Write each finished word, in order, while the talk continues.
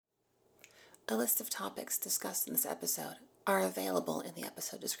A list of topics discussed in this episode are available in the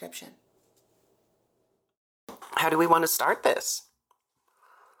episode description. How do we want to start this?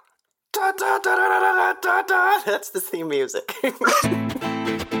 Da, da, da, da, da, da, da. That's the theme music.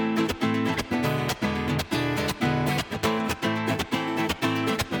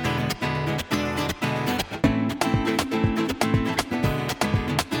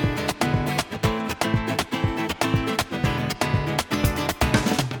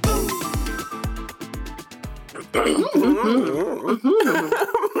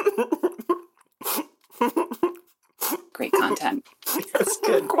 Great content. It's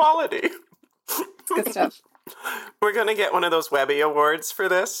good quality. It's good stuff. We're going to get one of those Webby Awards for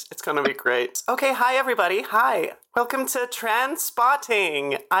this. It's going to be great. Okay, hi everybody. Hi. Welcome to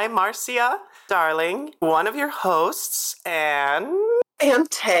TransSpotting. I'm Marcia, darling, one of your hosts, and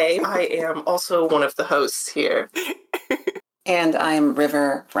Tay. I am also one of the hosts here. And I'm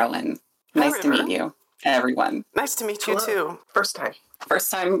River Rowan. Nice to meet you, everyone. Nice to meet you too. First time. First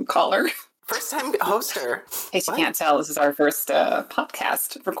time caller. First time hoster. In case you can't tell, this is our first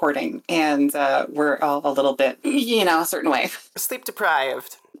podcast recording, and we're all a little bit, a certain way. Sleep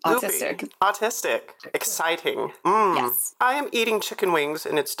deprived. Autistic. Loopy. Autistic. Exciting. Yes. I am eating chicken wings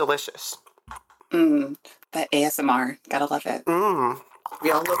and it's delicious. That ASMR. Gotta love it.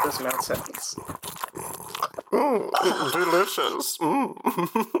 We all love those mouth sounds. Delicious.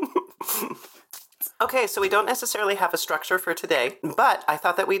 Okay, so we don't necessarily have a structure for today, but I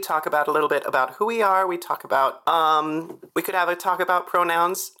thought that we'd talk about a little bit about who we are. We talk about, we could have a talk about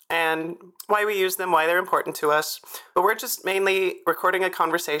pronouns and why we use them, why they're important to us. But we're just mainly recording a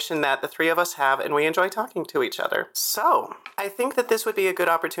conversation that the three of us have, and we enjoy talking to each other. So I think that this would be a good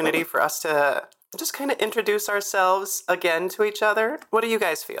opportunity for us to just kind of introduce ourselves again to each other. What do you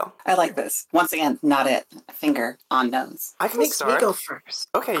guys feel? I like this. Once again, not it. Finger on nose. I can Makes start. me go first.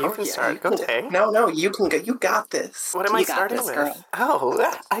 Okay, you can start. Go, Tay. No, you can go. You got this. What am I You got starting this, with? girl.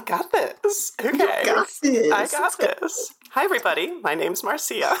 Oh, I got this. Okay. You got this. I got this. Hi, everybody. My name's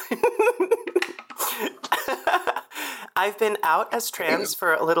Marcia. I've been out as trans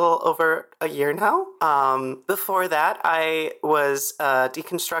for a little over a year now. Before that, I was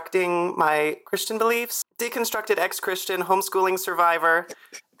deconstructing my Christian beliefs. Deconstructed ex-Christian, homeschooling survivor.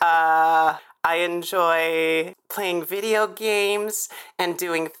 I enjoy playing video games and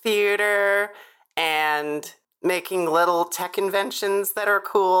doing theater and making little tech inventions that are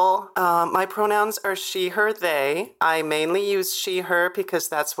cool. My pronouns are she, her, they. I mainly use she, her because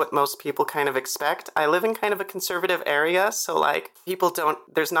that's what most people kind of expect. I live in kind of a conservative area, so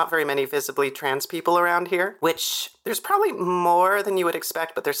there's not very many visibly trans people around here, which there's probably more than you would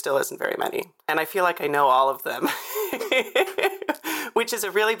expect, but there still isn't very many. And I feel like I know all of them, which is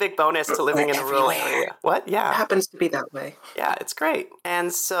a really big bonus to living in a rural area. What? Yeah. It happens to be that way. Yeah, it's great.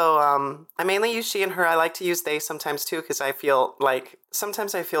 And so I mainly use she and her. I like to use they sometimes too, because I feel like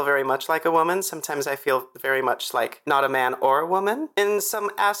sometimes I feel very much like a woman. Sometimes I feel very much like not a man or a woman in some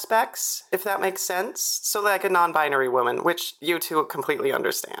aspects, if that makes sense. So like a non-binary woman, which you two completely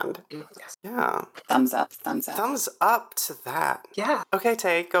understand. Yes. Yeah. Thumbs up. Thumbs up. Thumbs up to that. Yeah. Okay,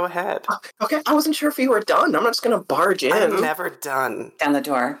 Tay, go ahead. Okay, I wasn't sure if you were done. I'm just going to barge in. I'm never done. Down the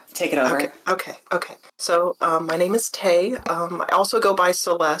door. Take it over. Okay. So, my name is Tay. I also go by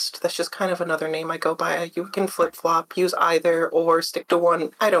Celeste. That's just kind of another name I go by. You can flip-flop, use either, or stick to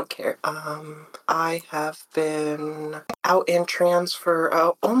one. I don't care. I have been out in trans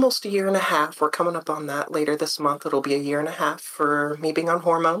for almost a year and a half. We're coming up on that later this month. It'll be a year and a half for me being on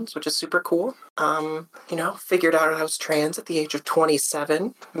hormones, which is super cool. Figured out I was trans at the age of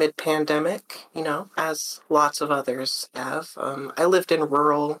 27, mid-pandemic, as lots of others have. I lived in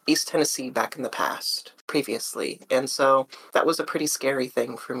rural East Tennessee back in the past, previously, and so that was a pretty scary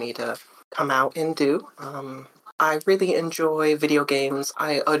thing for me to come out and do. I really enjoy video games.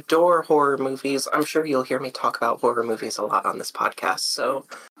 I adore horror movies. I'm sure you'll hear me talk about horror movies a lot on this podcast, so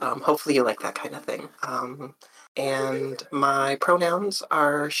hopefully you like that kind of thing. And my pronouns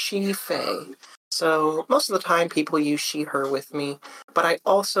are she, fae. So most of the time people use she, her with me, but I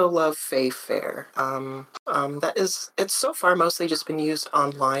also love fae, fair. It's so far mostly just been used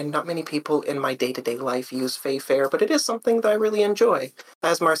online. Not many people in my day-to-day life use fae, fair, but it is something that I really enjoy.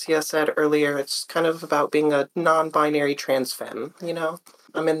 As Marcia said earlier, it's kind of about being a non-binary trans femme,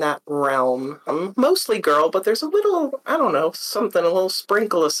 I'm in that realm. I'm mostly girl, but there's a little, a little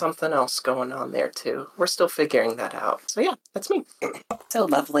sprinkle of something else going on there too. We're still figuring that out. So yeah, that's me. So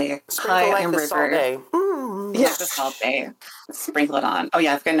lovely. Sprinkle like I'm the River. Salt Bay. Yeah, the Salt Bay. Sprinkle it on. Oh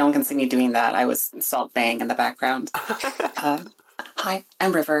yeah, no one can see me doing that. I was salt baying in the background. Hi,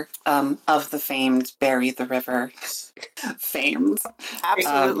 I'm River, of the famed Bury the River. Famed.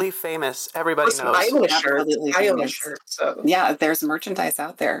 Absolutely famous. Everybody Listen, knows. I own a shirt. Absolutely I own a famous. shirt. So Yeah, there's merchandise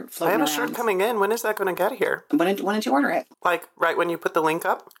out there I floating have a around. shirt coming in. When is that going to get here? When did you order it? Like right when you put the link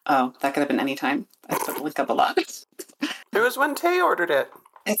up? Oh, that could have been any time. I put the link up a lot. It was when Tay ordered it.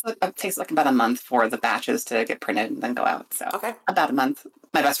 It takes like about a month for the batches to get printed and then go out. So Okay. about a month.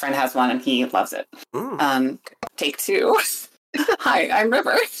 My best friend has one and he loves it. Take two. Hi, I'm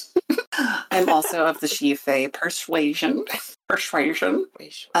River. I'm also of the She-Fae persuasion.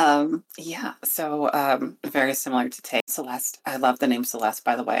 Yeah, so very similar to Tay. Celeste. I love the name Celeste,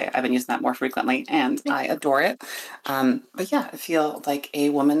 by the way. I've been using that more frequently and I adore it. But yeah, I feel like a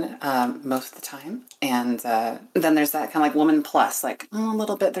woman most of the time. And then there's that kind of like woman plus, like a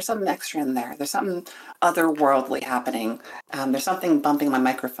little bit, there's something extra in there. There's something otherworldly happening. There's something bumping my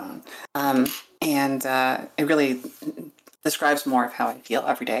microphone. And it really describes more of how I feel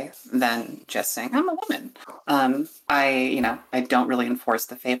every day than just saying I'm a woman. I don't really enforce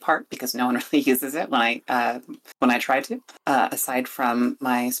the fae part because no one really uses it when I try to, aside from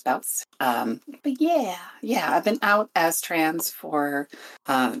my spouse. But yeah, I've been out as trans for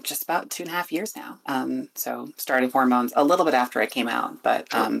just about 2.5 years now. So started hormones a little bit after I came out, but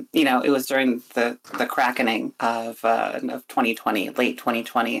it was during the crackening of 2020, late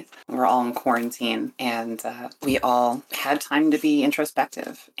 2020. We were all in quarantine, and we all had time to be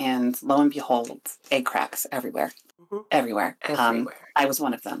introspective. And lo and behold, egg cracks everywhere. Everywhere. I was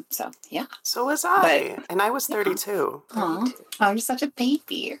one of them. So, yeah. So was I. And I was 32. Oh, you're such a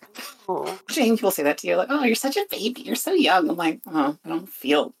baby. Oh. Jane, people say that to you, like, oh, you're such a baby. You're so young. I'm like, oh, I don't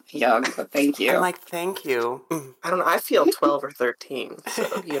feel young, but thank you. I'm like, thank you. I don't know. I feel 12 or 13.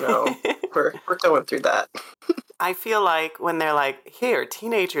 So, we're going through that. I feel like when they're like, here,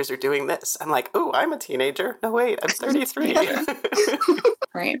 teenagers are doing this. I'm like, oh, I'm a teenager. No, wait, I'm 33.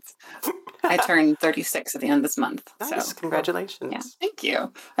 Right. I turned 36 at the end of this month. Nice. So, Congratulations. yeah, thank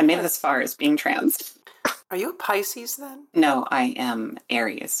you. I made it this far as being trans. Are you a Pisces then? No, I am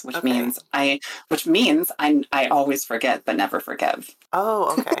Aries, which Okay. means I always forget but never forgive.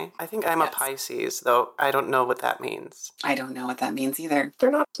 Oh, okay. I think I'm Yes. a Pisces, though I don't know what that means. I don't know what that means either.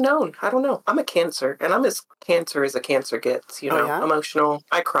 They're not known. I don't know. I'm a Cancer, and I'm as Cancer as a Cancer gets, Oh, yeah? emotional.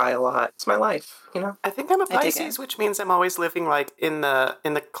 I cry a lot. It's my life, I think I'm a I dig Pisces, it. which means I'm always living like in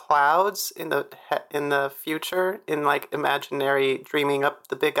the clouds, in the future, in like imaginary dreaming up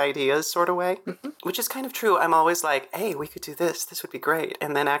the big ideas sort of way, which is kind of true. I'm always like, hey, we could do this. This would be great.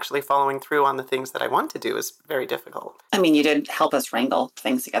 And then actually following through on the things that I want to do is very difficult. I mean, you did help us wrangle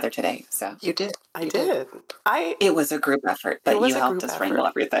things together today, so You did. I did. it was a group effort, but was you a helped group us effort. wrangle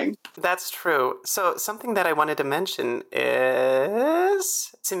everything. That's true. So something that I wanted to mention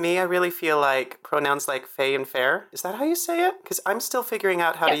is, to me, I really feel like pronouns like fae and fair. Is that how you say it? Because I'm still figuring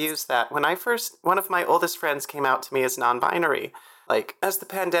out how to Yes. use that. When one of my oldest friends came out to me as non-binary, like as the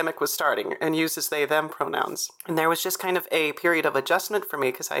pandemic was starting, and uses they, them pronouns. And there was just kind of a period of adjustment for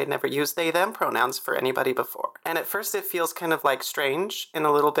me because I had never used they, them pronouns for anybody before. And at first it feels kind of like strange and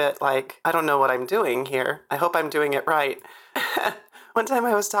a little bit like, I don't know what I'm doing here. I hope I'm doing it right. One time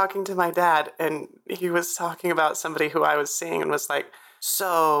I was talking to my dad and he was talking about somebody who I was seeing and was like,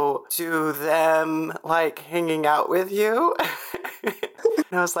 so do them like hanging out with you?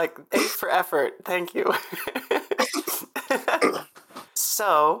 And I was like, A for effort. Thank you.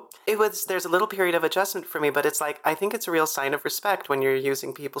 So there's a little period of adjustment for me, but it's like, I think it's a real sign of respect when you're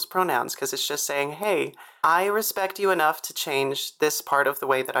using people's pronouns because it's just saying, hey, I respect you enough to change this part of the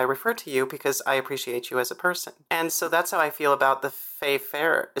way that I refer to you because I appreciate you as a person. And so that's how I feel about the fae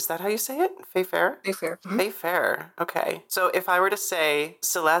fair. Is that how you say it? Fae fair? Be fair. Fae fair. Okay. So if I were to say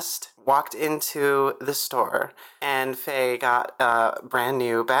Celeste walked into the store and Faye got a brand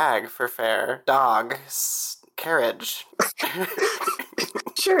new bag for fair dog's carriage.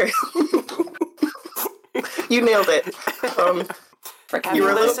 Sure. You nailed it. You were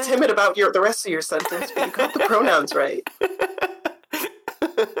a little timid about the rest of your sentence, but you got the pronouns right.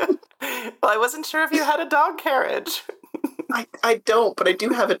 Well, I wasn't sure if you had a dog carriage. I don't, but I do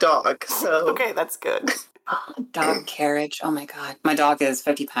have a dog, so... Okay, that's good. Dog carriage. Oh my God. My dog is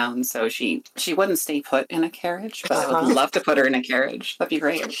 50 pounds, so she wouldn't stay put in a carriage, but I would love to put her in a carriage. That'd be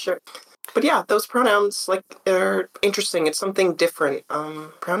great. Sure. But yeah, those pronouns, are interesting. It's something different.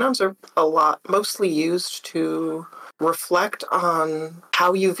 Pronouns are mostly used to reflect on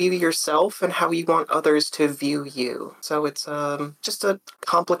how you view yourself and how you want others to view you. So it's just a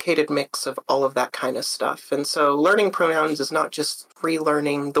complicated mix of all of that kind of stuff. And so learning pronouns is not just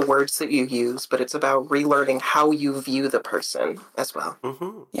relearning the words that you use, but it's about relearning how you view the person as well.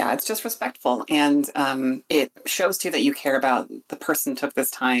 Mm-hmm. Yeah, it's just respectful. And it shows too that you care about the person took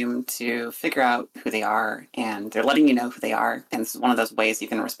this time to figure out who they are, and they're letting you know who they are. And this is one of those ways you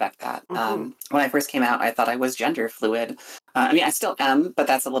can respect that. Mm-hmm. When I first came out, I thought I was gender fluid. I mean, I still am, but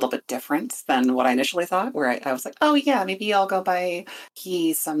that's a little bit different than what I initially thought, where I was like, oh, yeah, maybe I'll go by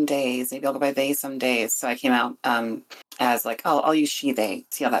he some days. Maybe I'll go by they some days. So I came out as like, oh, I'll use she, they,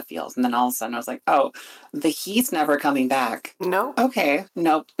 see how that feels. And then all of a sudden I was like, oh, the he's never coming back. No. Okay,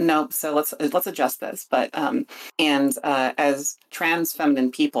 nope. So let's adjust this. But as trans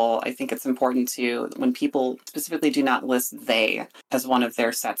feminine people, I think it's important to, when people specifically do not list they as one of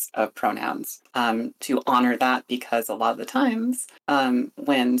their sets of pronouns, to honor that, because a lot of the times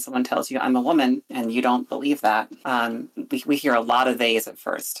when someone tells you I'm a woman and you don't believe that, we hear a lot of theys at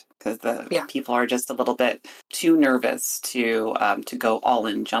first, because people are just a little bit too nervous to go all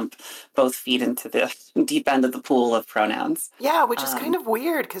in, jump both feet into the deep end of the pool of pronouns. Yeah, which is kind of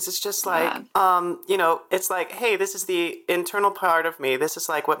weird, because it's just like, it's like, hey, this is the internal part of me. This is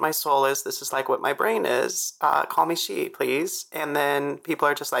like what my soul is. This is like what my brain is. Call me she, please. And then people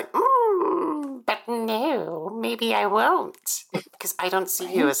are just like, but no, maybe I won't, because I don't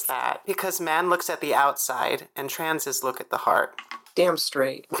see you as that. Because man looks at the outside and transes look at the heart. Damn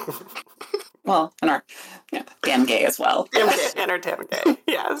straight. Well, and our damn gay as well. Damn gay. And our damn gay.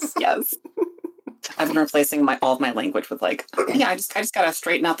 Yes. Yes. I've been replacing all of my language with like, I just gotta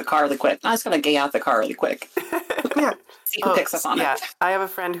straighten out the car really quick. I just gotta gay out the car really quick. Yeah. See who picks up on it. I have a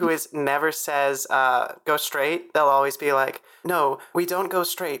friend who never says go straight. They'll always be like, no, we don't go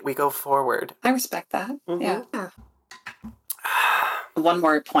straight. We go forward. I respect that. Mm-hmm. Yeah. One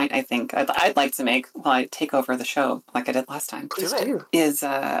more point I think I'd like to make while I take over the show, like I did last time. Please do. Is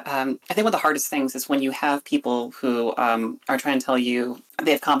I think one of the hardest things is when you have people who are trying to tell you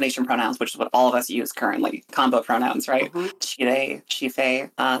they have combination pronouns, which is what all of us use currently. Combo pronouns, right? Mm-hmm. She, they, she, they.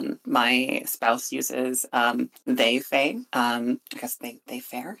 My spouse uses they, they. I guess they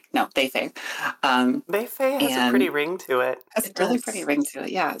fair? No, they, they. They has a pretty ring to it. Has a really pretty ring to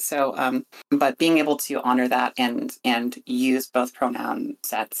it, yeah. So, but being able to honor that and use both pronoun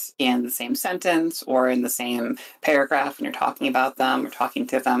sets in the same sentence or in the same paragraph when you're talking about them or talking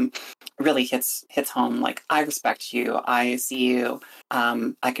to them really hits home. Like, I respect you. I see you.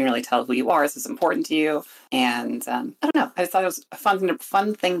 I can really tell who you are. This is important to you. And I don't know. I just thought it was a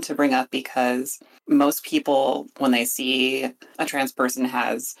fun thing to bring up, because most people, when they see a trans person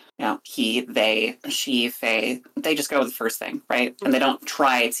has, he, they, she, they, they just go with the first thing, right? And they don't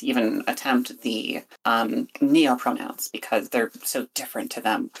try to even attempt the neo-pronouns because they're so different to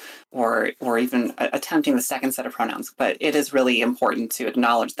them, or even attempting the second set of pronouns. But it is really important to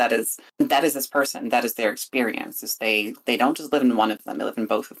acknowledge that is this person, that is their experience. Is they don't just live in one of them, they live in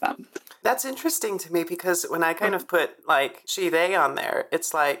both of them. That's interesting to me, because when I kind of put like she, they on there,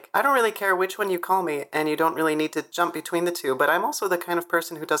 it's like, I don't really care which one you call me, and you don't really need to jump between the two, but I'm also the kind of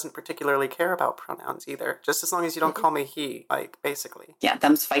person who doesn't particularly care about pronouns either, just as long as you don't call me he, like, basically. Yeah,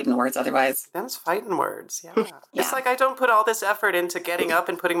 them's fighting words otherwise. Them's fighting words, yeah. It's like I don't put all this effort into getting up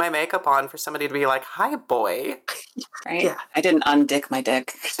and putting my makeup on for somebody to be like, hi, boy. Right? Yeah. I didn't undick my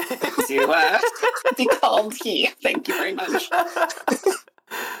dick to be called he. Thank you very much.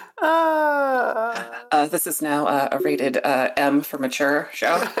 This is now a rated M for mature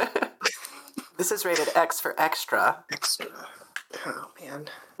show. This is rated X for extra. Extra. Oh, man.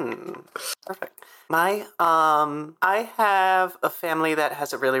 Perfect. I have a family that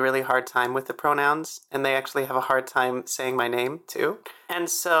has a really, really hard time with the pronouns, and they actually have a hard time saying my name, too. And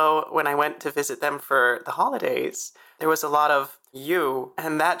so when I went to visit them for the holidays, there was a lot of you,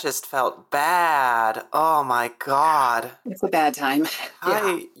 and that just felt bad. Oh my God. It's a bad time.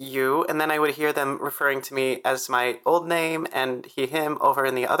 Hi, you. And then I would hear them referring to me as my old name and he, him over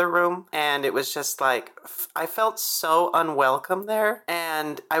in the other room. And it was just like, I felt so unwelcome there.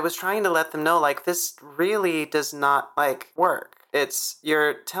 And I was trying to let them know, like, this really does not, like, work.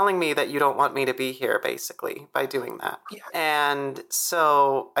 You're telling me that you don't want me to be here, basically, by doing that. Yeah. And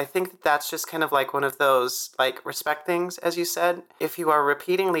so I think that's just kind of like one of those, like, respect things, as you said. If you are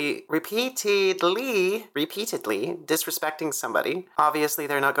repeatedly disrespecting somebody, obviously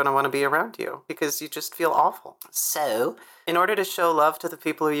they're not going to want to be around you because you just feel awful. So in order to show love to the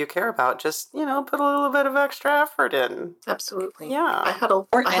people who you care about, just, put a little bit of extra effort in. Absolutely. Yeah. I had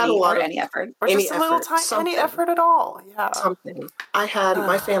a lot of any effort. Or any just a little effort, tiny effort at all. Yeah. Something. I had,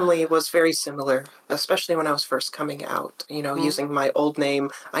 my family was very similar, especially when I was first coming out, using my old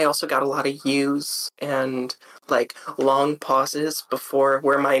name. I also got a lot of U's and like long pauses before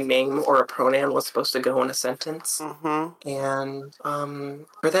where my name or a pronoun was supposed to go in a sentence. And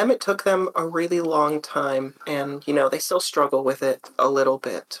for them, it took them a really long time. And, they still struggle with it a little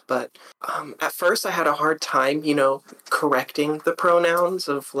bit. But at first, I had a hard time, correcting the pronouns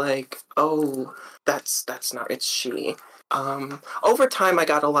of like, oh, that's not, it's she. Over time, I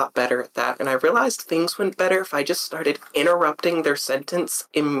got a lot better at that, and I realized things went better if I just started interrupting their sentence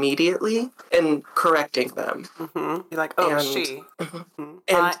immediately and correcting them. You're like, oh, And- she.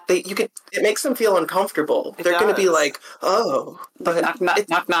 And it makes them feel uncomfortable. They're going to be like, oh, but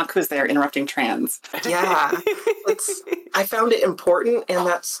Knock, knock, who's there interrupting trans? yeah, I found it important, and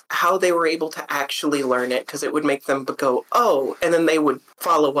that's how they were able to actually learn it, because it would make them go, oh, and then they would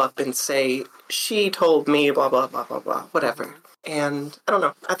follow up and say, she told me, blah, blah, blah, blah, blah, whatever. And I don't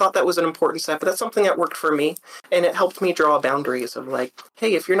know, I thought that was an important step, but that's something that worked for me, and it helped me draw boundaries of like,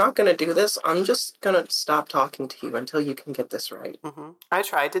 hey, if you're not going to do this, I'm just going to stop talking to you until you can get this right. I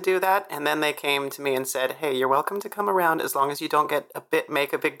tried to do that, and then they came to me and said, hey, you're welcome to come around as long as you don't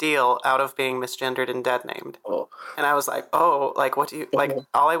make a big deal out of being misgendered and dead named. Oh. And I was like, oh, like, what do you, like,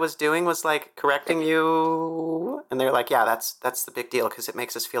 all I was doing was like correcting you. And they're like, yeah, that's the big deal, because it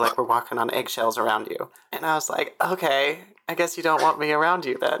makes us feel like we're walking on eggshells around you. And I was like, okay, I guess you don't want me around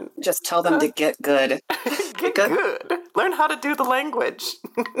you then. Just tell them to get good. Get good. Learn how to do the language.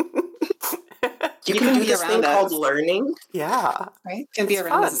 You can do this thing called learning. Yeah. Right? You can be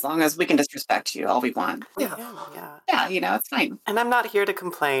around us as long as we can disrespect you all we want. Yeah. Yeah, it's fine. And I'm not here to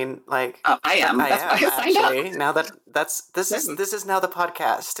complain. Like, oh, I am. That's why I signed actually. up. Now this is now the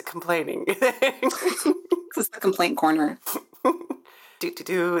podcast complaining. This is the complaint corner.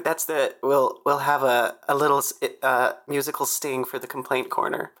 That's we'll have a little musical sting for the complaint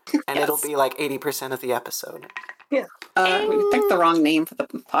corner, and it'll be like 80% of the episode. Yeah. We picked the wrong name for the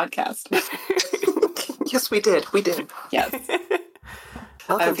podcast. Yes, we did. Yes.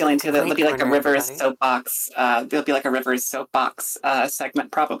 I have a feeling too that there'll be like a Rivers soapbox. There'll be like a Rivers soapbox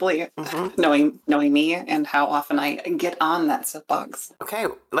segment probably, knowing me and how often I get on that soapbox. Okay,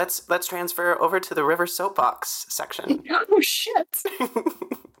 let's transfer over to the River soapbox section. Oh shit!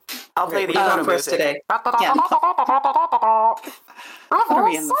 I'll play the intro music today. Yeah. What are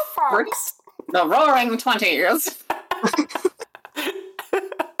we in the Roaring 20s?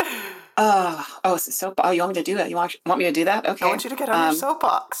 Oh, you want me to do that? You want me to do that? Okay. I want you to get on your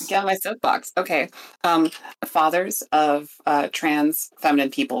soapbox. Get on my soapbox. Okay. Fathers of trans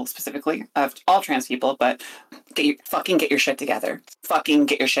feminine people, specifically of all trans people, but get your shit together. Fucking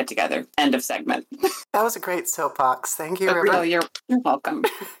get your shit together. End of segment. That was a great soapbox. Thank you, River. Oh, you're welcome.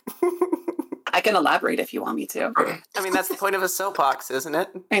 I can elaborate if you want me to. I mean, that's the point of a soapbox, isn't it?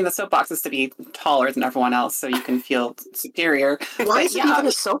 I mean, the soapbox is to be taller than everyone else so you can feel superior. Why is it even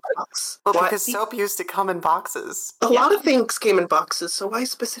a soapbox? Well, because soap used to come in boxes. A lot of things came in boxes, so why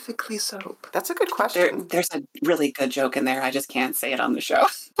specifically soap? That's a good question. There's a really good joke in there. I just can't say it on the show.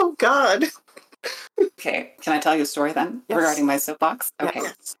 Oh, God. Okay, can I tell you a story then regarding my soapbox? Okay.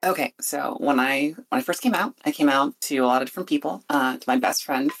 Yes. Okay, so when I first came out, I came out to a lot of different people. To my best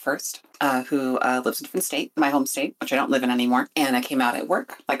friend first, who lives in a different state, my home state, which I don't live in anymore. And I came out at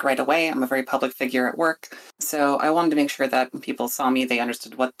work, like right away. I'm a very public figure at work. So I wanted to make sure that when people saw me, they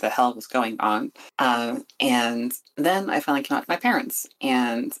understood what the hell was going on. And then I finally came out to my parents.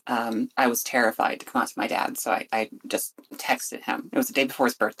 And I was terrified to come out to my dad. So I just texted him. It was the day before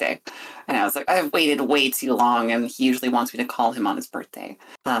his birthday. And I was like, I've waited way too long. And he usually wants me to call him on his birthday.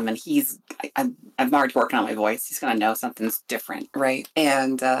 And I'm already working on my voice. He's going to know something's different, right?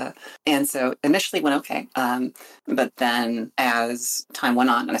 And so initially it went okay. But then as time went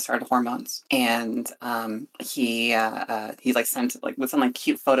on and I started hormones and he would send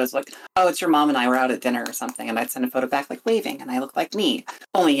cute photos like, oh, it's your mom and I were out at dinner or something. And I'd send a photo back like waving and I look like me.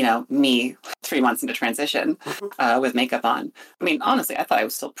 Only, me 3 months into transition with makeup on. I mean, honestly, I thought I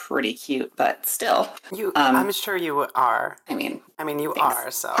was still pretty cute, but still. I'm sure you are. I mean, you thanks.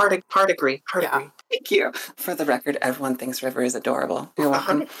 are, so. Hard agree. Thank you. For the record, everyone thinks River is adorable. You're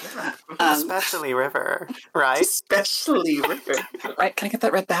welcome. Especially River, right? Especially River. Right, can I get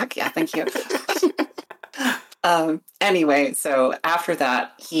that read back? Yeah, thank you. Anyway, so after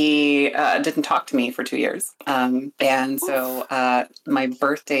that, he didn't talk to me for 2 years. And so my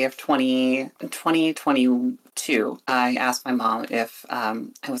birthday of 2022, 2, I asked my mom if I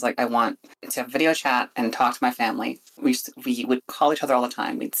was like, I want to have video chat and talk to my family. We would call each other all the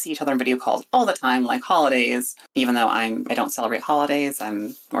time. We'd see each other in video calls all the time, like holidays, even though I don't celebrate holidays.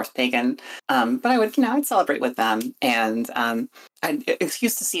 I'm North pagan. But I would, I'd celebrate with them. And it's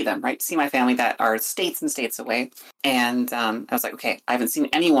used to see them, right? See my family that are states and states away. And I was like, okay, I haven't seen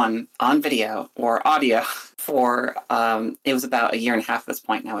anyone on video or audio for, it was about a year and a half at this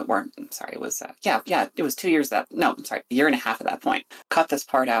point. Now it weren't, I'm sorry, it was, it was 2 years a year and a half at that point. Cut this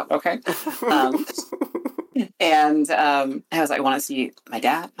part out, okay? And I was like, I want to see my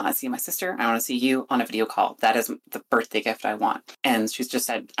dad. I want to see my sister. I want to see you on a video call. That is the birthday gift I want. And she's just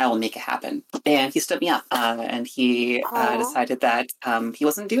said, I will make it happen. And he stood me up. And he decided that he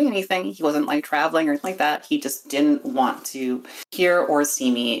wasn't doing anything. He wasn't like traveling or anything like that. He just didn't want to hear or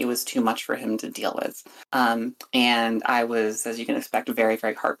see me. It was too much for him to deal with. And I was, as you can expect, very,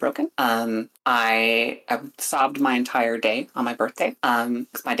 very heartbroken. I sobbed my entire day on my birthday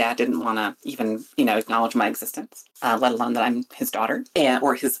because my dad didn't want to even, acknowledge my existence, let alone that I'm his daughter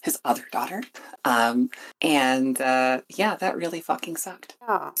or his other daughter. That really fucking sucked.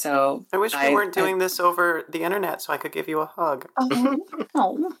 Yeah. So I wish we weren't doing this over the internet so I could give you a hug.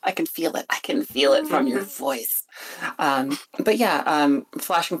 Oh, I can feel it. I can feel it from your voice.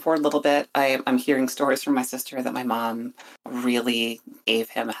 Flashing forward a little bit, I'm hearing stories from my sister that my mom really gave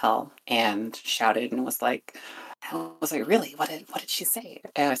him hell and shouted and was like, really? What did she say?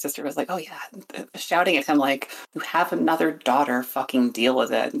 And my sister was like, oh yeah, shouting at him like, you have another daughter, fucking deal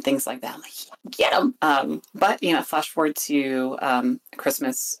with it, and things like that. I'm like, get him. Flash forward to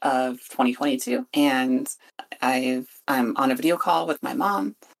Christmas of 2022, and I'm on a video call with my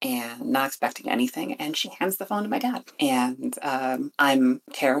mom and not expecting anything, and she hands the phone to my dad, and I'm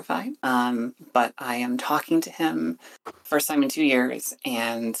terrified, but I am talking to him first time in 2 years,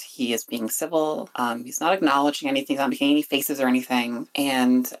 and he is being civil. He's not acknowledging anything. He's not making any faces or anything.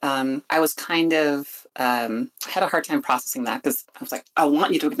 And I was kind of had a hard time processing that because I was like, I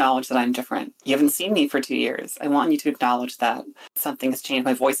want you to acknowledge that I'm different. You haven't seen me for 2 years. I want you to acknowledge that something has changed.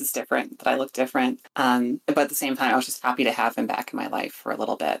 My voice is different, that I look different. But at the same time, I was just happy to have him back in my life for a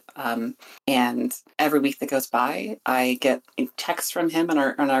little bit. And every week that goes by, I get texts from him in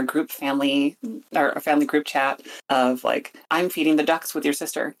our group family, our family group chat of like, I'm feeding the ducks with your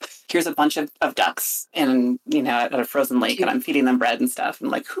sister. Here's a bunch of ducks and, at a frozen lake, and I'm feeding them bread and stuff.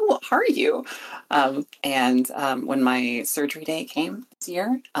 And like, who are you? When my surgery day came this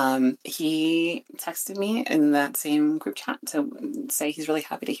year, he texted me in that same group chat to say he's really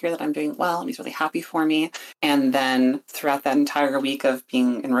happy to hear that I'm doing well and he's really happy for me. And then throughout that entire week of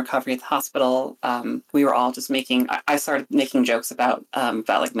being in recovery at the hospital, we were all just I started making jokes about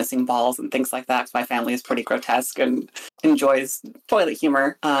like missing balls and things like that. My family is pretty grotesque and enjoys toilet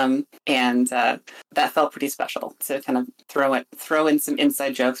humor. That felt pretty special to kind of throw in some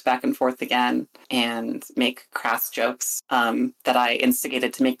inside jokes back and forth again and make crass jokes that I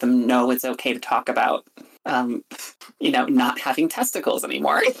instigated to make them know it's okay to talk about not having testicles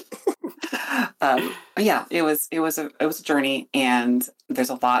anymore. It was a journey, and there's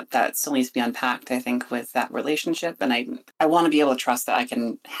a lot that still needs to be unpacked, I think, with that relationship. And I want to be able to trust that I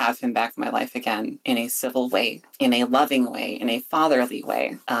can have him back in my life again in a civil way, in a loving way, in a fatherly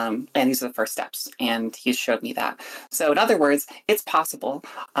way. And these are the first steps, and he's showed me that. So in other words, it's possible.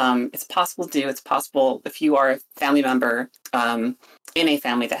 It's possible to do. It's possible if you are a family member in a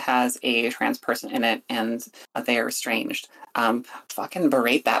family that has a trans person in it and they are estranged. Fucking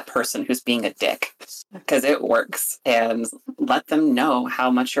berate that person who's being a dick, because it works, and let them know how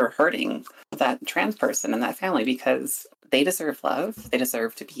much you're hurting that trans person and that family, because they deserve love. They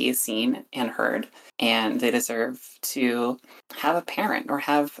deserve to be seen and heard, and they deserve to have a parent or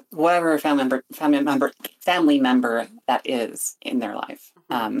have whatever family member that is in their life.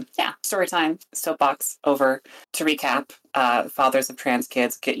 Story time, soapbox over. To recap, fathers of trans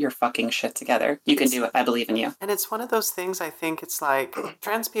kids, get your fucking shit together. You can do it. I believe in you. And it's one of those things, I think it's like,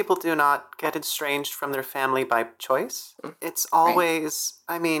 trans people do not get estranged from their family by choice. It's always,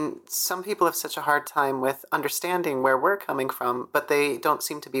 some people have such a hard time with understanding where we're coming from, but they don't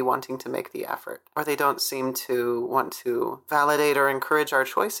seem to be wanting to make the effort, or they don't seem to want to validate or encourage our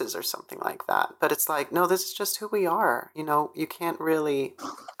choices or something like that. But it's like, no, this is just who we are. You can't really,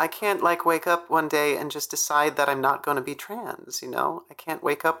 I can't like wake up one day and just decide that I'm not going to be trans, you know? I can't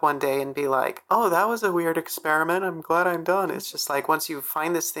wake up one day and be like, oh, that was a weird experiment. I'm glad I'm done. It's just like once you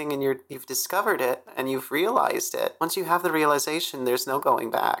find this thing and you've discovered it and you've realized it, once you have the realization, there's no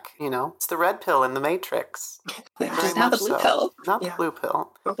going back, you know? It's the red pill in the Matrix. Which is now the blue pill. Not the blue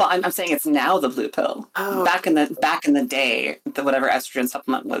pill. Well, I'm saying it's now the blue pill. Oh. Back in the day, whatever estrogen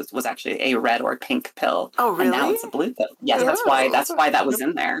supplement was actually a red or pink pill. Oh, really? And now it's a blue pill. Yes, that's why that was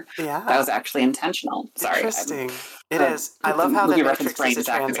in there. Yeah. That was actually intentional. Sorry. Interesting. It is. I love how the Matrix is a trans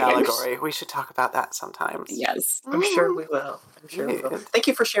activated. allegory. We should talk about that sometimes. Yes. I'm sure we will. Thank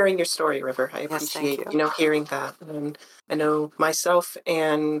you for sharing your story, River. I appreciate, hearing that. And I know myself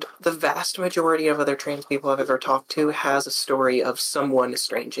and the vast majority of other trans people I've ever talked to has a story of someone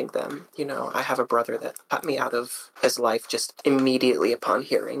estranging them. You know, I have a brother that cut me out of his life just immediately upon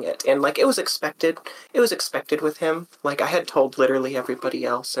hearing it. And, like, it was expected. It was expected with him. Like, I had told literally everybody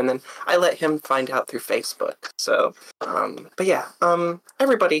else, and then I let him find out through Facebook. So, but yeah,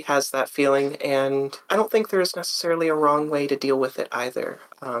 everybody has that feeling, and I don't think there's necessarily a wrong way to deal with it either.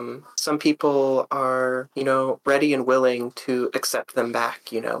 Some people are, ready and willing to accept them back,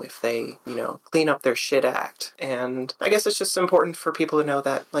 if they, clean up their shit act. And I guess it's just important for people to know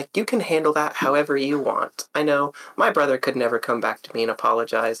that, like, you can handle that however you want. I know my brother could never come back to me and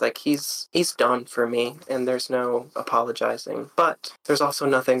apologize. Like, he's done for me, and there's no apologizing. But there's also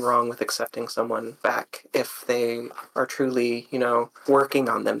nothing wrong with accepting someone back if they are truly, working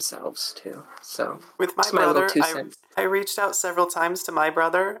on themselves too. So with my brother, I reached out several times to my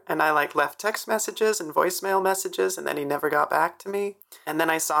brother, and I left text messages and voicemail messages, and then he never got back to me. And then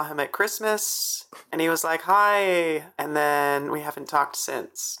I saw him at Christmas, and he was like, hi, and then we haven't talked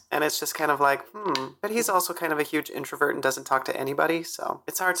since. And it's just kind of like, But he's also kind of a huge introvert and doesn't talk to anybody, so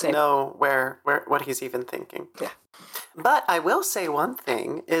it's hard to know what he's even thinking. Yeah. But I will say one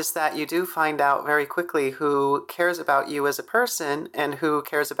thing is that you do find out very quickly who cares about you as a person and who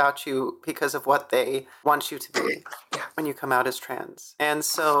cares about you because of what they want you to be when you come out as trans. And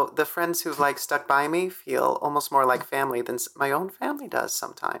so the friends who've stuck by me feel almost more like family than my own family does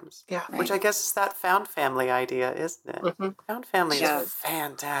sometimes. Yeah. Right. Which I guess is that found family idea, isn't it? Mm-hmm. Found family is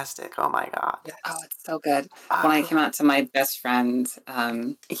fantastic. Oh my God. Yes. Oh, it's so good. When I came out to my best friend,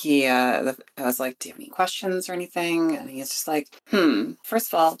 I was like, do you have any questions or anything? And he's just like,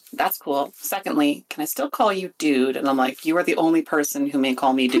 first of all, that's cool. Secondly, can I still call you dude? And I'm like, you are the only person who may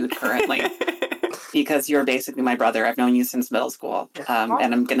call me dude currently. Because you're basically my brother. I've known you since middle school. And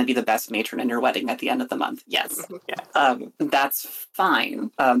I'm going to be the best matron in your wedding at the end of the month. Yes. That's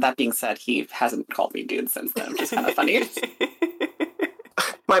fine. That being said, he hasn't called me dude since then, which is kind of funny.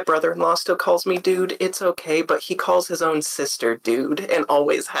 My brother-in-law still calls me dude. It's okay, but he calls his own sister dude and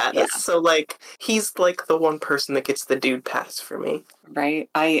always has. Yeah. So, he's the one person that gets the dude pass for me. Right.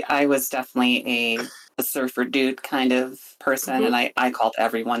 I was definitely a surfer dude kind of person, and I called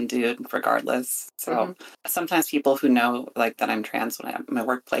everyone dude regardless. So sometimes people who know that I'm trans when I'm in my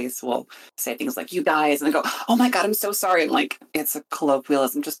workplace will say things like, you guys, and I go, oh my God, I'm so sorry. I'm like, it's a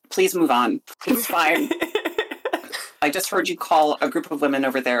colloquialism. Just please move on. It's fine. I just heard you call a group of women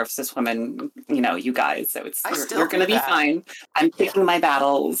over there, of cis women, you guys. So you're going to be fine. I'm picking my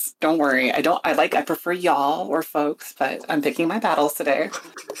battles. Don't worry. I prefer y'all or folks, but I'm picking my battles today.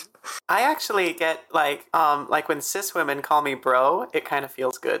 I actually get when cis women call me bro, it kind of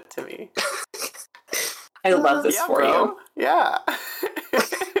feels good to me. I love this for bro. you. Yeah.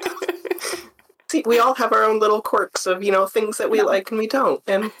 See, we all have our own little quirks of, things that we like and we don't.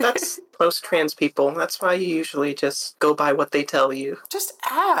 And that's most trans people. That's why you usually just go by what they tell you. Just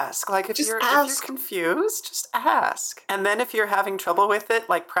ask. If you're confused, just ask. And then if you're having trouble with it,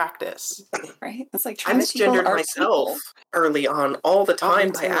 practice. Right? It's like I misgendered myself early on all the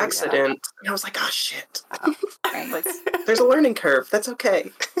time by accident. Yeah. And I was like, oh, shit. Right. There's a learning curve. That's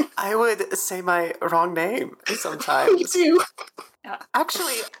okay. I would say my wrong name sometimes. Me too.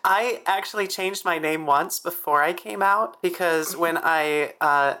 Actually, I changed my name once before I came out because when I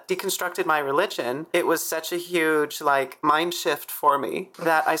deconstructed my religion, it was such a huge mind shift for me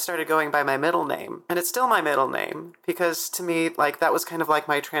that I started going by my middle name. And it's still my middle name because to me, that was kind of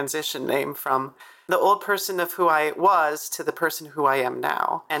my transition name from the old person of who I was to the person who I am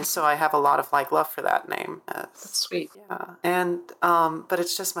now. And so I have a lot of love for that name. That's sweet. Yeah. And, but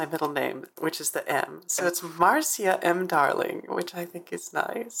it's just my middle name, which is the M. So it's Marcia M. Darling, which I think is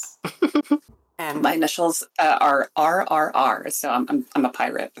nice. And my initials are RRR, so I'm a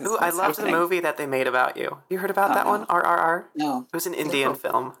pirate. Ooh, I loved the movie that they made about you. You heard about that one? RRR? No. It was an Indian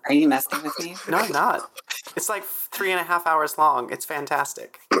film. Are you messing with me? No, I'm not. It's 3.5 hours long. It's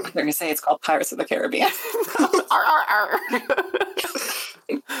fantastic. They're going to say it's called Pirates of the Caribbean. RRR.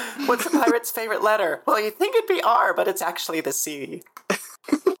 What's a pirate's favorite letter? Well, you'd think it'd be R, but it's actually the C.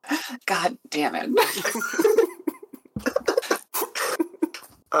 God damn it.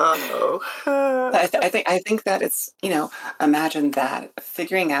 Oh. I think that it's, imagine that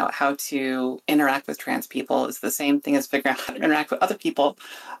figuring out how to interact with trans people is the same thing as figuring out how to interact with other people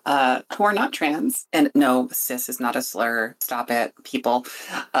who are not trans. And no, cis is not a slur. Stop it, people.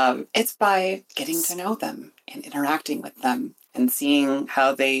 It's by getting to know them and interacting with them and seeing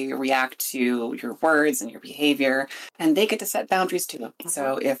how they react to your words and your behavior. And they get to set boundaries too. Mm-hmm.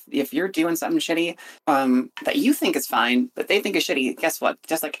 So if you're doing something shitty that you think is fine, but they think is shitty, guess what?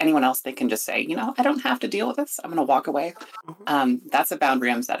 Just like anyone else, they can just say, I don't have to deal with this. I'm going to walk away. Mm-hmm. That's a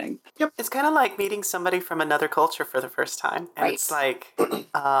boundary I'm setting. Yep. It's kind of like meeting somebody from another culture for the first time. And right. It's like,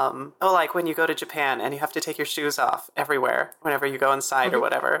 like when you go to Japan and you have to take your shoes off everywhere whenever you go inside or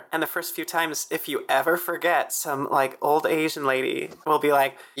whatever. And the first few times, if you ever forget, some like old Asian lady will be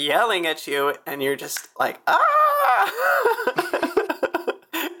like yelling at you and you're just like, what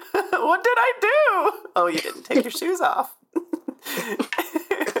did I do? Oh, you didn't take your shoes off.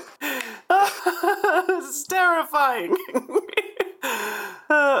 This is terrifying.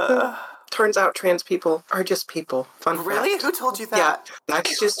 Turns out trans people are just people. Fun fact. Really? Who told you that? Yeah,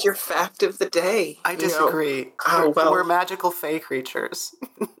 that's just your fact of the day. I disagree. We're magical fae creatures.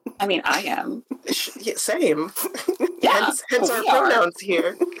 I mean, I am. Yeah, same. Yeah, hence our pronouns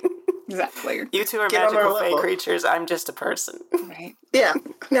here. Exactly. You two are magical fae creatures. I'm just a person. Right. Yeah.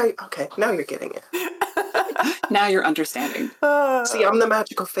 Now you're getting it. Now you're understanding. See, I'm the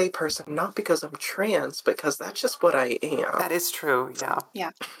magical fae person, not because I'm trans, because that's just what I am. That is true, yeah.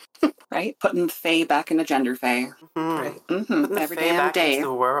 Yeah. Right? Putting fae back into gender fae. Mm-hmm. Right. Mm-hmm. Every damn day. Into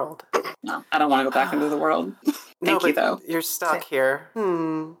the world. No, I don't want to go back into the world. Thank you, though. You're stuck here.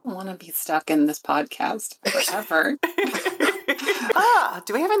 I want to be stuck in this podcast forever.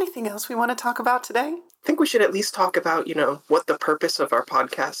 Do we have anything else we want to talk about today? I think we should at least talk about, what the purpose of our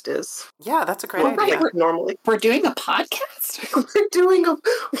podcast is. Yeah, that's a great idea. Right, normally. We're doing a podcast? We're doing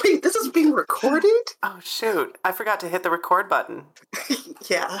wait, this is being recorded? Oh, shoot. I forgot to hit the record button.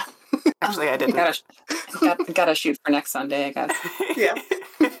 Yeah. Actually, I didn't. Gotta shoot for next Sunday, I guess. Yeah.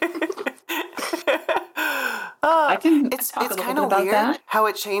 It's kind of weird how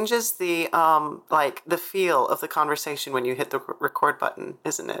it changes the the feel of the conversation when you hit the record button,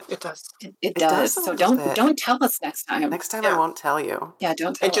 isn't it? It does. It does. So don't tell us next time. Next time I won't tell you. Yeah,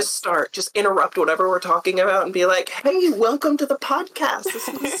 don't tell us. Just interrupt whatever we're talking about and be like, "Hey, welcome to the podcast."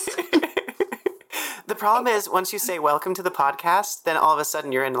 The problem is once you say welcome to the podcast, then all of a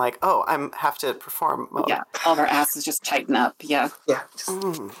sudden you're in like, oh, I have to perform mode. Yeah, all of our asses just tighten up. Yeah. Yeah.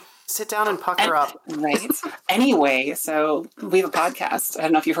 Sit down and pucker up. Right. Anyway, so we have a podcast. I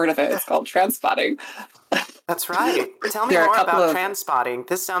don't know if you've heard of it. It's called TransSpotting. That's right. Tell me more about TransSpotting.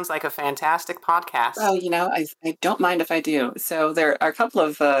 This sounds like a fantastic podcast. Oh, I don't mind if I do. So there are a couple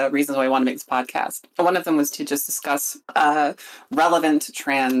of reasons why I want to make this podcast. One of them was to just discuss relevant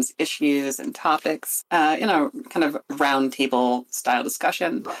trans issues and topics in a kind of roundtable style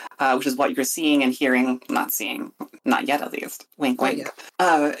discussion, which is what you're seeing and hearing, not yet at least, wink, wink,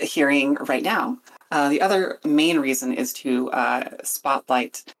 hearing right now. The other main reason is to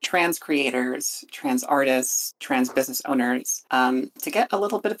spotlight trans creators, trans artists, trans business owners, to get a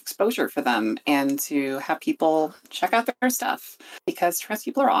little bit of exposure for them and to have people check out their stuff because trans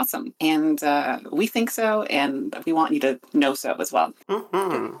people are awesome. And we think so, and we want you to know so as well.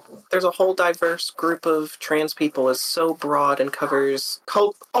 Mm-hmm. There's a whole diverse group of trans people. It's so broad and covers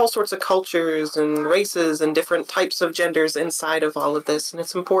all sorts of cultures and races and different types of genders inside of all of this. And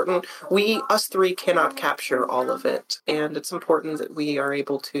it's important. Us three cannot capture all of it, and it's important that we are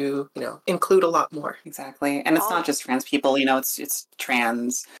able to include a lot more. Exactly. And it's not just trans people, it's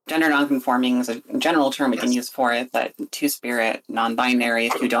trans. Gender nonconforming is a general term we can use for it, but two-spirit, non-binary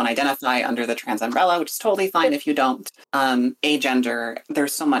if you don't identify under the trans umbrella, which is totally fine if you don't. Agender,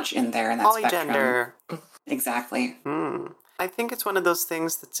 there's so much in there in that Polygender. spectrum. Exactly. I think it's one of those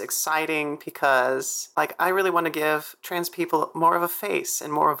things that's exciting because I really want to give trans people more of a face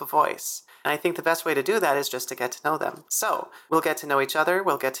and more of a voice. And I think the best way to do that is just to get to know them. So we'll get to know each other.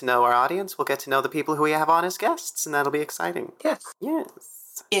 We'll get to know our audience. We'll get to know the people who we have on as guests. And that'll be exciting. Yes.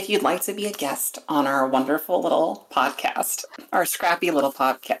 If you'd like to be a guest on our wonderful little podcast, our scrappy little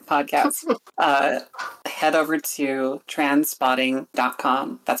podcast, head over to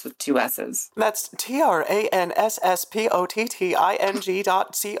TransSpotting.com. That's with 2 S's. That's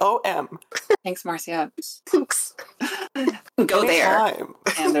TransSpotting.com. Thanks, Marcia. Thanks. go there. Anytime.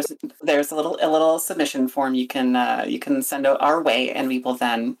 And there's a little submission form you can send out our way, and we will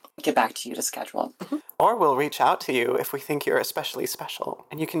then get back to you to schedule. Or we'll reach out to you if we think you're especially special,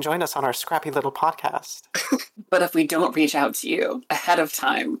 and you can join us on our scrappy little podcast. But if we don't reach out to you ahead of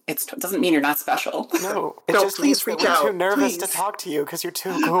time, it doesn't mean you're not special. No, it No, just means please that reach we're too out, nervous to please. talk to you because you're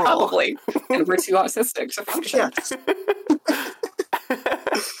too cool. Probably. And we're too autistic to function. Yes.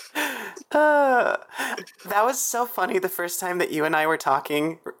 That was so funny the first time that you and I were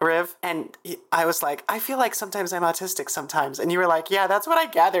talking, Riv, and I was like, I feel like sometimes I'm autistic sometimes, and you were like, yeah, that's what I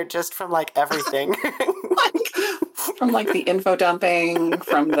gathered just from like everything. From like the info dumping,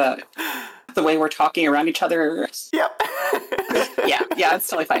 from the way we're talking around each other. Yep. Yeah, it's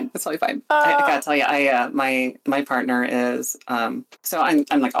totally fine. It's totally fine. I gotta tell you, my partner is so I'm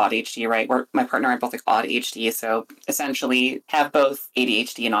like odd ADHD, right? My partner and I are both like odd ADHD, so essentially have both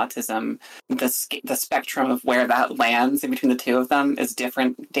ADHD and autism. The spectrum of where that lands in between the two of them is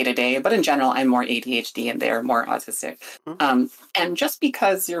different day to day, but in general, I'm more ADHD and they're more autistic. And just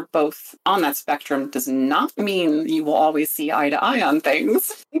because you're both on that spectrum does not mean you will always see eye to eye on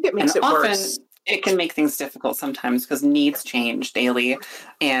things. I think it makes it often, worse. It can make things difficult sometimes because needs change daily,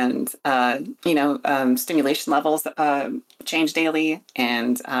 and stimulation levels change daily,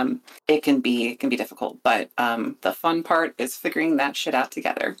 and it can be difficult. But the fun part is figuring that shit out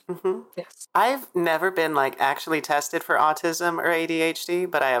together. Mm-hmm. Yes. I've never been like actually tested for autism or ADHD,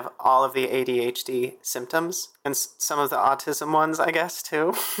 but I have all of the ADHD symptoms and some of the autism ones, I guess,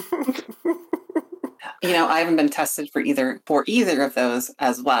 too. I haven't been tested for either of those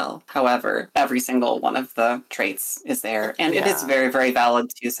as well. However, every single one of the traits is there. And it is very, very valid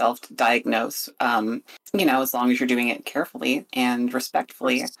to self-diagnose, as long as you're doing it carefully and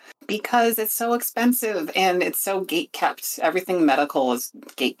respectfully, because it's so expensive and it's so gate-kept. Everything medical is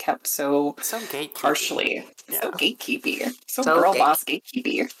gate-kept so harshly. Yeah. So gatekeepy. So girl boss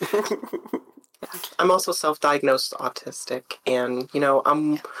gatekeepy. I'm also self-diagnosed autistic, and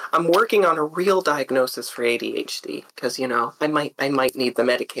I'm working on a real diagnosis for ADHD because I might need the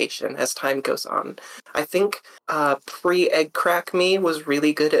medication as time goes on. I think pre-egg crack me was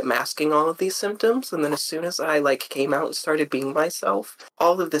really good at masking all of these symptoms, and then as soon as I came out and started being myself,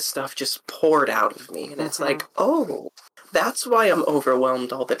 all of this stuff just poured out of me, and it's like, oh, that's why I'm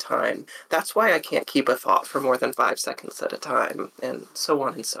overwhelmed all the time. That's why I can't keep a thought for more than 5 seconds at a time, and so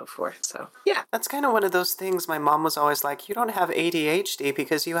on and so forth. So, yeah. That's kind of one of those things my mom was always like, you don't have ADHD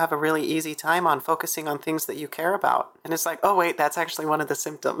because you have a really easy time on focusing on things that you care about. And it's like, oh, wait, that's actually one of the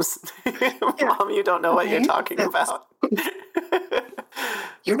symptoms. Mom, you don't know what you're talking about.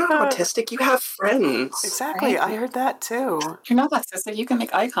 You're not autistic, you have friends. Exactly, right? I heard that too. You're not autistic, you can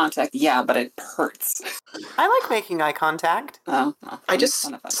make eye contact. Yeah, but it hurts. I like making eye contact. Oh, I just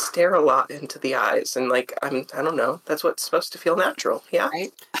stare a lot into the eyes, and I don't know, that's what's supposed to feel natural, yeah?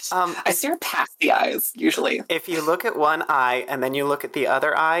 Right? I stare past the eyes, usually. If you look at one eye and then you look at the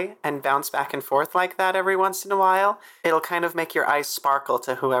other eye and bounce back and forth like that every once in a while, it'll kind of make your eyes sparkle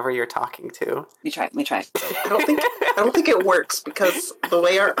to whoever you're talking to. Let me try. I don't think it works because the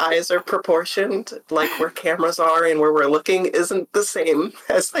way our eyes are proportioned, where cameras are and where we're looking, isn't the same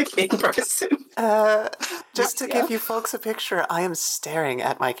as in person. Just to give you folks a picture, I am staring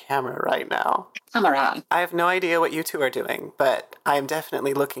at my camera right now. Camera. I have no idea what you two are doing, but I am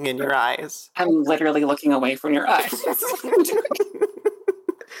definitely looking in your eyes. I'm literally looking away from your eyes. That's what I'm doing.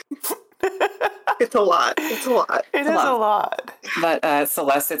 It's a lot. It's a lot. It is a lot. But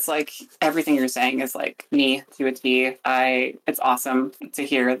Celeste, it's like everything you're saying is like me to a T. It's awesome to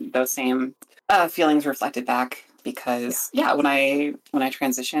hear those same feelings reflected back. Because when I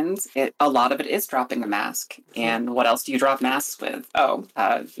transitioned, a lot of it is dropping a mask. And what else do you drop masks with?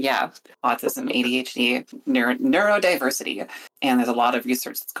 Autism, ADHD, neurodiversity. And there's a lot of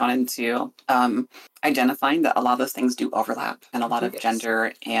research that's gone into identifying that a lot of those things do overlap, and a lot of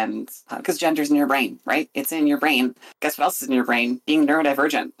gender, and because gender's in your brain, right? It's in your brain. Guess what else is in your brain? Being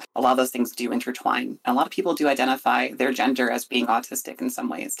neurodivergent. A lot of those things do intertwine. And a lot of people do identify their gender as being autistic in some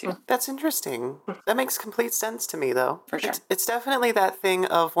ways too. That's interesting. That makes complete sense to me, though. For sure. It's definitely that thing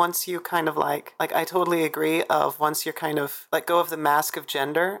of once you kind of like I totally agree, of once you're kind of let go of the mask of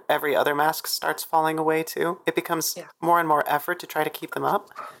gender, every other mask starts falling away too. It becomes more and more effort to try to keep them up.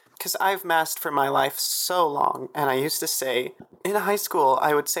 Because I've masked for my life so long, and I used to say, in high school,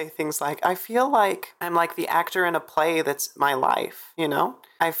 I would say things like, I feel like I'm like the actor in a play that's my life,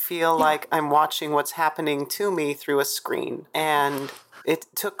 I feel like I'm watching what's happening to me through a screen, and it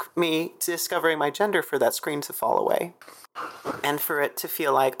took me discovering my gender for that screen to fall away, and for it to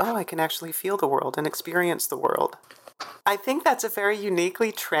feel like, oh, I can actually feel the world and experience the world. I think that's a very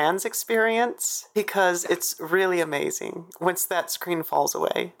uniquely trans experience because it's really amazing once that screen falls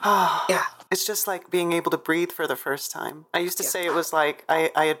away. Yeah. It's just like being able to breathe for the first time. I used to say it was like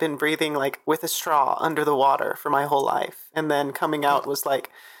I had been breathing like with a straw under the water for my whole life. And then coming out was like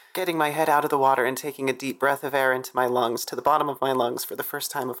getting my head out of the water and taking a deep breath of air into my lungs, to the bottom of my lungs for the first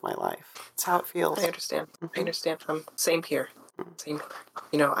time of my life. That's how it feels. I understand. I understand. Same here. Same.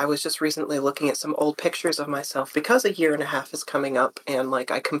 You know, I was just recently looking at some old pictures of myself because a year and a half is coming up, and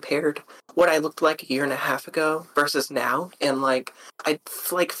like I compared what I looked like a year and a half ago versus now, and like I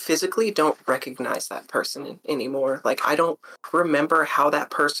like physically don't recognize that person anymore. Like I don't remember how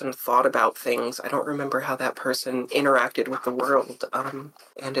that person thought about things. I don't remember how that person interacted with the world.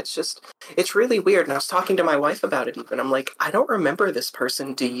 And it's really weird. And I was talking to my wife about it even. I'm like, I don't remember this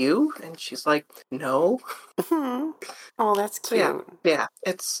person. Do you? And she's like, no. Oh, that's cute. So yeah,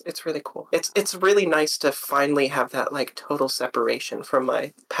 it's really cool. It's really nice to finally have that like total separation from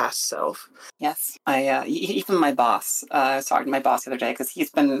my past self. Yes, even my boss. I was talking to my boss the other day because he's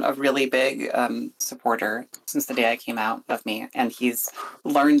been a really big supporter since the day I came out of me, and he's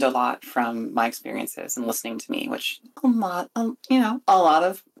learned a lot from my experiences and listening to me, which a lot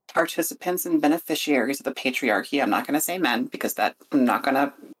of participants and beneficiaries of the patriarchy. I'm not going to say men because I'm not going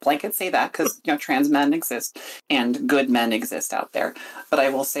to blanket say that because trans men exist and good men exist out there. But I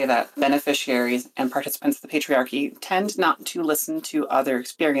will say that beneficiaries and participants of the patriarchy tend not to listen to other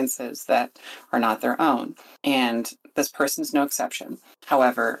experiences that are not their own. And this person's no exception.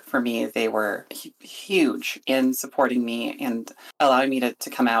 However, for me, they were huge in supporting me and allowing me to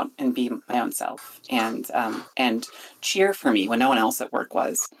come out and be my own self and cheer for me when no one else at work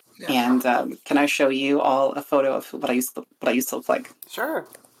was. Yeah. And can I show you all a photo of what I used to look like? Sure.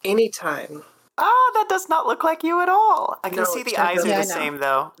 Anytime. Oh, that does not look like you at all. I can see the eyes are the same,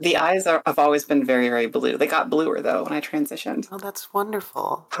 though. The eyes have always been very, very blue. They got bluer, though, when I transitioned. Oh, that's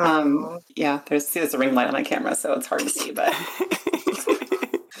wonderful. Yeah, there's a ring light on my camera, so it's hard to see, but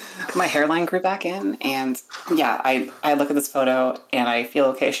my hairline grew back in, and yeah, I look at this photo, and I feel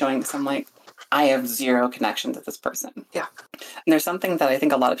okay showing this. I'm like, I have zero connection to this person. Yeah. And there's something that I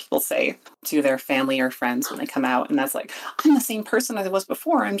think a lot of people say to their family or friends when they come out, and that's like, I'm the same person as I was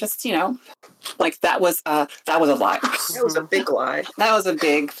before. I'm just, like that was a lie. That was a big lie. That was a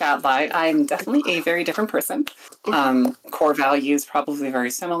big fat lie. I'm definitely a very different person. Core values probably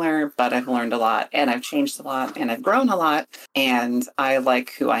very similar, but I've learned a lot, and I've changed a lot, and I've grown a lot, and I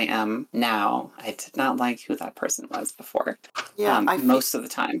like who I am now. I did not like who that person was before. Yeah, most of the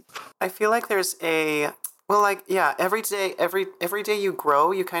time. I feel like there's every day you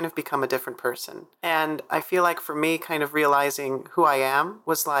grow, you kind of become a different person. And I feel like for me, kind of realizing who I am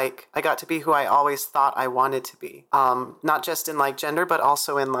was like, I got to be who I always thought I wanted to be. Not just in like gender, but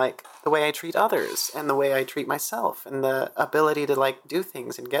also in like the way I treat others and the way I treat myself and the ability to like do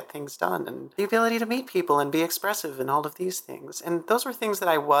things and get things done and the ability to meet people and be expressive and all of these things. And those were things that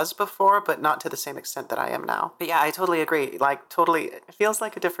I was before, but not to the same extent that I am now. But yeah, I totally agree. Like totally, it feels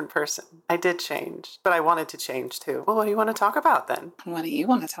like a different person. I did change, but I wanted to change too. Well, what do you want to talk about then? What do you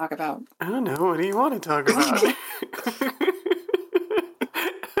want to talk about? I don't know. What do you want to talk about?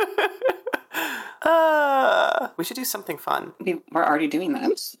 We should do something fun. We're already doing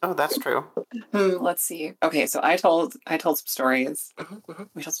that. Oh, that's true. Let's see. Okay, so I told some stories.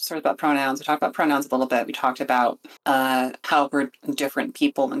 We told some stories about pronouns. We talked about pronouns a little bit. We talked about how we're different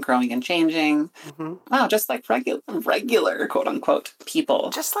people and growing and changing. Wow, just like regular quote unquote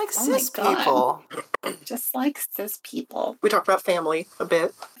people. Just like cis people. Just like cis people. We talked about family a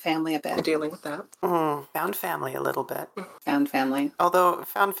bit. And dealing with that. Found family a little bit. Found family. Although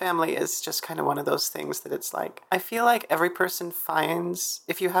found family is just kind of one of those things that it's like, I feel like every person finds,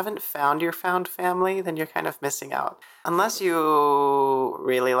 if you haven't found your found family, then you're kind of missing out. Unless you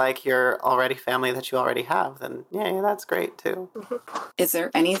really like your already family that you already have, then yeah, that's great too. Is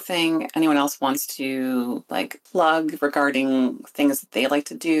there anything anyone else wants to like plug regarding things that they like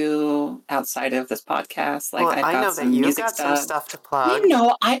to do outside of this podcast? Like, well, I know that you've got some stuff to plug.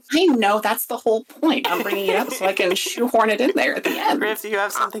 I know that's the whole point. I'm bringing it up so I can shoehorn it in there at the end. Riff, do you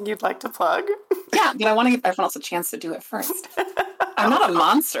have something you'd like to plug? Yeah, but I want to give everyone else a chance to do it first. I'm not a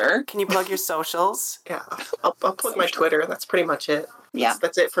monster. Can you plug your socials? Yeah, I'll plug my Twitter. That's pretty much it. Yeah.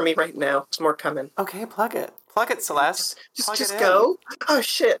 That's it for me right now. There's more coming. Okay, plug it. Plug it, Celeste. Just go. Oh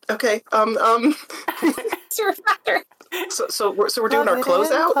shit. Okay. So we're doing our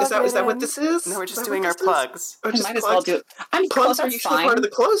closeout. Is that what this is? No, we're just doing our plugs. Might as well do it. Plugs are usually part of the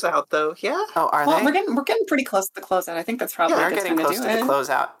closeout, though. Yeah. Oh, are they? We're getting pretty close to the closeout. I think that's probably we're getting close to the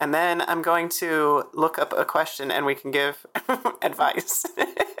closeout. And then I'm going to look up a question and we can give advice.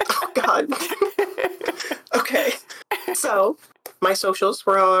 Oh God. Okay. So, my socials,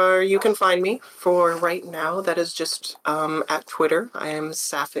 where you can find me for right now, that is just at Twitter. I am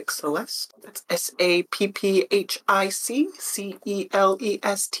Sapphic Celeste. That's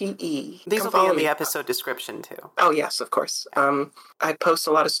SAPPHICCELESTE. These will be in the episode description too. Oh, yes, of course. I post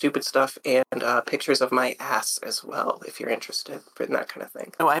a lot of stupid stuff and pictures of my ass as well, if you're interested in that kind of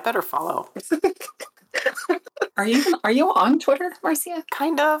thing. Oh, I better follow. Are you on Twitter, Marcia?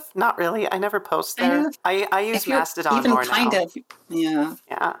 Kind of. Not really. I never post there. I use Mastodon more now. Even kind of. Yeah.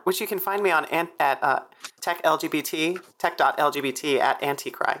 Yeah. Which you can find me on at tech.lgbt at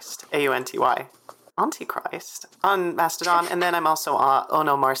Antichrist. AUNTY. Antichrist on Mastodon. And then I'm also on Oh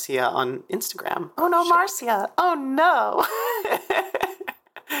No Marcia on Instagram. Oh no, Marcia. Oh no.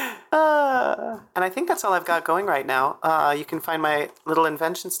 And I think that's all I've got going right now. You can find my little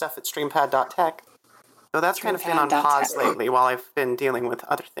invention stuff at streampad.tech. So that's kind of been on pause lately while I've been dealing with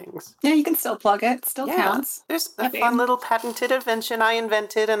other things. Yeah, you can still plug it. Still counts. There's a fun little patented invention I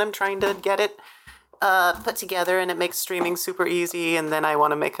invented, and I'm trying to get it put together, and it makes streaming super easy, and then I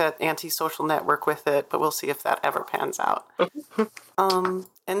want to make an anti-social network with it, but we'll see if that ever pans out. And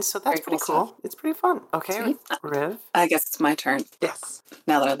so that's pretty cool. It's pretty fun. Okay, Riv? I guess it's my turn. Yes.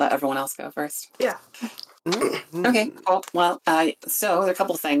 Now that I let everyone else go first. Yeah. Mm-hmm. Okay, cool. Well, so there are a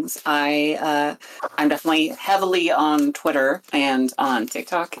couple of things. I'm definitely heavily on Twitter and on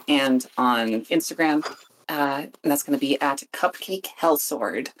TikTok and on Instagram. And that's going to be at Cupcake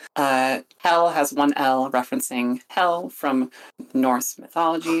Hellsword. Hell has one L, referencing hell from Norse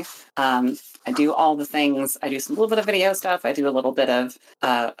mythology. I do all the things. I do a little bit of video stuff. I do a little bit of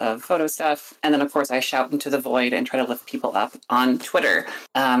photo stuff. And then, of course, I shout into the void and try to lift people up on Twitter.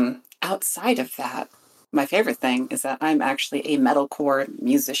 Outside of that, my favorite thing is that I'm actually a metalcore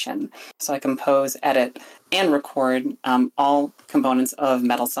musician. So I compose, edit, and record all components of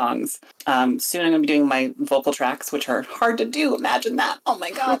metal songs. Soon I'm going to be doing my vocal tracks, which are hard to do. Imagine that. Oh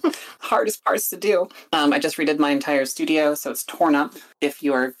my God. Hardest parts to do. I just redid my entire studio, so it's torn up. If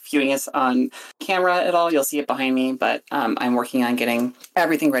you're viewing this on camera at all, you'll see it behind me, but I'm working on getting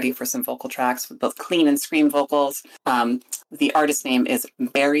everything ready for some vocal tracks with both clean and scream vocals. The artist name is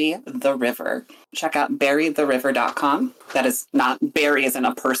Bury the River. Check out burytheriver.com. That is not bury as in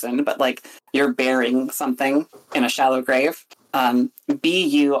a person, but like you're burying something in a shallow grave.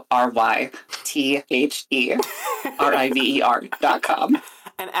 BURYTHERIVER.com.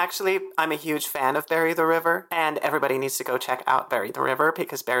 And actually, I'm a huge fan of Bury the River, and everybody needs to go check out Bury the River,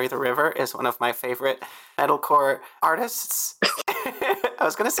 because Bury the River is one of my favorite metalcore artists. I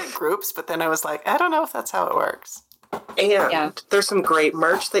was going to say groups, but then I was like, I don't know if that's how it works. And there's some great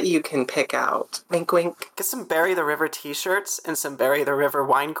merch that you can pick out. Wink, wink. Get some Bury the River t-shirts and some Bury the River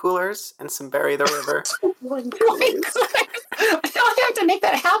wine coolers and some Bury the River. Wine coolers. I have to make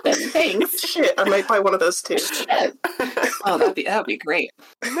that happen. Thanks. Shit, I might buy one of those too. Oh, that'd be great.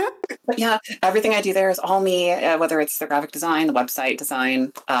 But yeah, everything I do there is all me, whether it's the graphic design, the website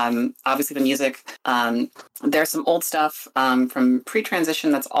design, obviously the music. There's some old stuff from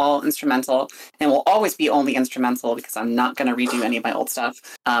pre-transition that's all instrumental and will always be only instrumental because I'm not going to redo any of my old stuff.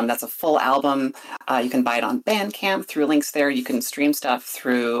 That's a full album. You can buy it on Bandcamp through links there. You can stream stuff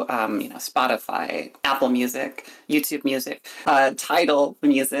through Spotify, Apple Music, YouTube Music, Tidal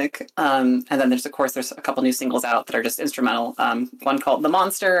Music. And then there's a couple new singles out that are just instrumental. One called The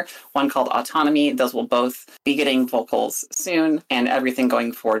Monster, one called Autonomy. Those will both be getting vocals soon, and everything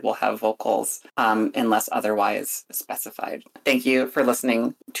going forward will have vocals unless otherwise specified. Thank you for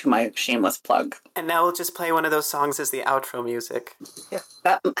listening to my shameless plug. And now we'll just play one of those songs as the outro music. Yeah.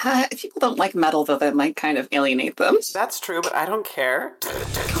 If people don't like metal, though, that might kind of alienate them. That's true, but I don't care.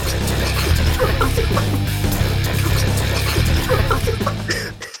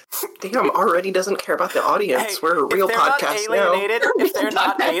 Damn, already doesn't care about the audience. Hey, we're a real podcast now. If they're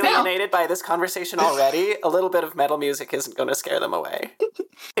not alienated by this conversation already, a little bit of metal music isn't going to scare them away.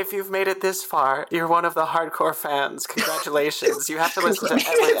 If you've made it this far, you're one of the hardcore fans. Congratulations. You have to listen to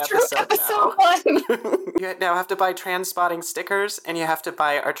every episode now. You now have to buy TransSpotting stickers, and you have to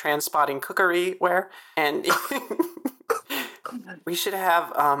buy our TransSpotting cookery ware, and we should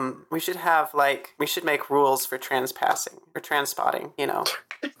make rules for TransSpotting, you know.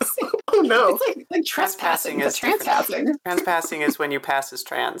 Oh no. It's like trespassing is transpassing. Transpassing is when you pass as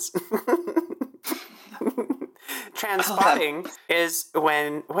trans. TransSpotting is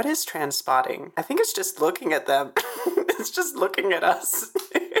when... What is TransSpotting? I think it's just looking at them. It's just looking at us.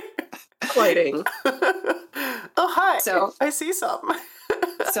 Lighting. Oh, hi. So, I see some.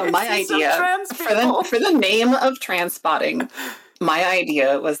 So my idea for the name of TransSpotting My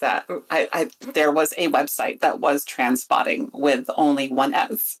idea was that there was a website that was TransSpotting with only one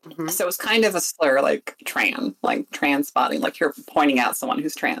S. Mm-hmm. So it's kind of a slur, like TransSpotting, like you're pointing out someone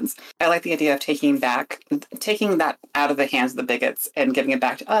who's trans. I like the idea of taking that out of the hands of the bigots and giving it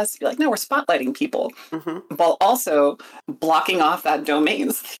back to us. Be like, no, we're spotlighting people, while also blocking off that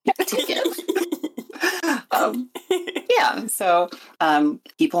domain. Yeah, so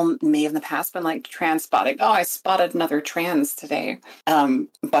people may have in the past been like TransSpotting. Oh, I spotted another trans today.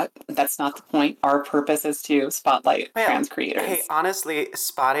 But that's not the point. Our purpose is to spotlight trans creators. Hey, honestly,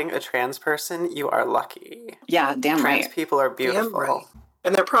 spotting a trans person, you are lucky. Yeah, damn right. Trans people are beautiful. Damn right.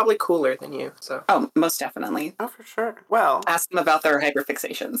 And they're probably cooler than you, so. Oh, most definitely. Oh, for sure. Well, ask them about their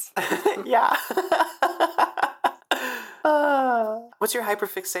hyperfixations. Yeah. What's your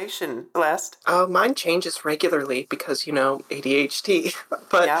hyperfixation, Celeste? Mine changes regularly because, ADHD.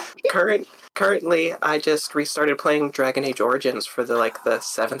 But yeah. Currently, I just restarted playing Dragon Age Origins for the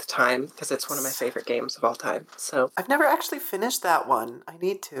 7th time because it's one of my favorite games of all time. So I've never actually finished that one. I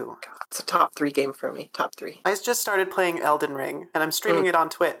need to. God, it's a top 3 game for me. Top 3. I just started playing Elden Ring, and I'm streaming it on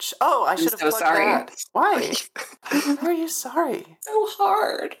Twitch. Oh, I should have plugged sorry. that. Why? Why are you sorry? So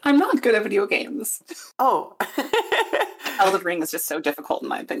hard. I'm not good at video games. Oh. Elden Ring is just so difficult in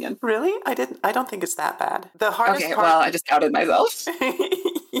my opinion. Really? I don't think it's that bad. The hardest part... well, I just outed myself.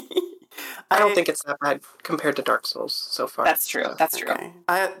 I don't think it's that bad compared to Dark Souls so far. That's true. That's true.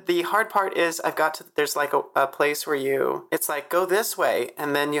 The hard part is there's a place where it's like, go this way,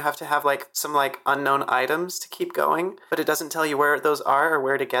 and then you have to have some unknown items to keep going, but it doesn't tell you where those are or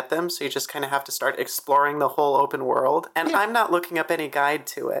where to get them, so you just kind of have to start exploring the whole open world, and I'm not looking up any guide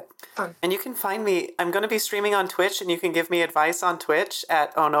to it. Fun. And you can find me, I'm going to be streaming on Twitch, and you can give me advice on Twitch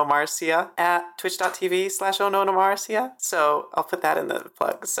at Marcia at twitch.tv/Marcia, so I'll put that in the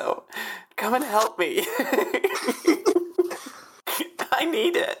plug, so... Come and help me. I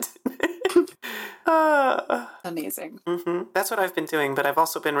need it. Amazing. Mm-hmm. That's what I've been doing, but I've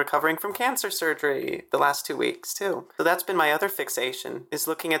also been recovering from cancer surgery the last 2 weeks, too. So that's been my other fixation, is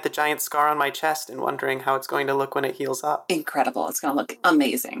looking at the giant scar on my chest and wondering how it's going to look when it heals up. Incredible. It's going to look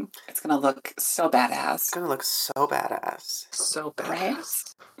amazing. It's going to look so badass. It's going to look so badass. So badass. Right?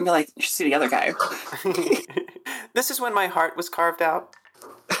 You're like, you should see the other guy. This is when my heart was carved out.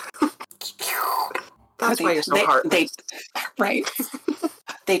 That's why you're so heartless. Right.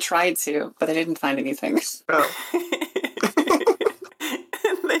 They tried to, but they didn't find anything. Oh.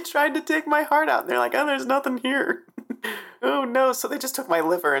 They tried to take my heart out. And they're like, oh, there's nothing here. Oh, no. So they just took my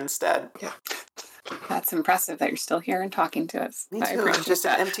liver instead. Yeah. That's impressive that you're still here and talking to us. Me I too. appreciate Just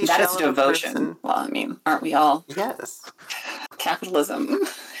that. an empty That shell is of a devotion. person. Well, I mean, aren't we all? Yes. Capitalism.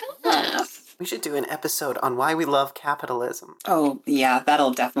 We should do an episode on why we love capitalism. Oh, yeah,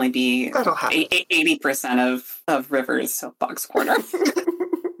 that'll definitely be That'll happen. 80% of River's soapbox corner.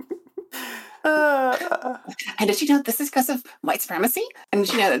 And did you know this is because of white supremacy? And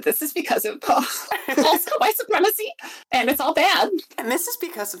did you know that this is because of also white supremacy? And it's all bad. And this is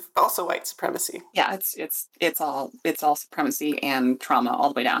because of also white supremacy. Yeah, it's all supremacy and trauma all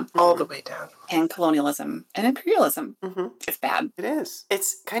the way down. All the way down. And colonialism and imperialism. Mm-hmm. It's bad. It is.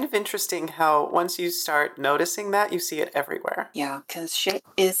 It's kind of interesting how once you start noticing that, you see it everywhere. Yeah, because shit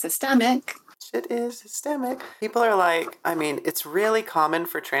is systemic. Shit is systemic. People are like, I mean, it's really common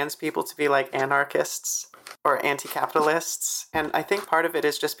for trans people to be like anarchists or anti-capitalists. And I think part of it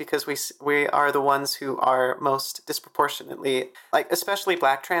is just because we are the ones who are most disproportionately, especially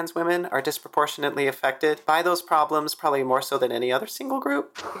Black trans women are disproportionately affected by those problems, probably more so than any other single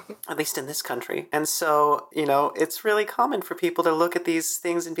group, at least in this country. And so, it's really common for people to look at these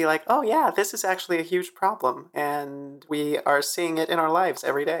things and be like, oh yeah, this is actually a huge problem. And we are seeing it in our lives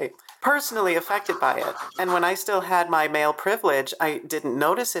every day. Personally affected by it. And when I still had my male privilege, I didn't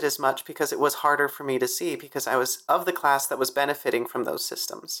notice it as much because it was harder for me to see because I was of the class that was benefiting from those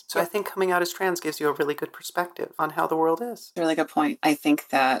systems. So I think coming out as trans gives you a really good perspective on how the world is. A really good point. I think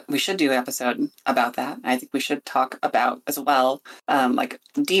that we should do an episode about that. I think we should talk about as well,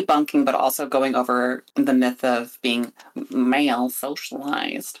 debunking, but also going over the myth of being male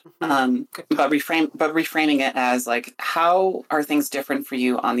socialized. But reframing it as how are things different for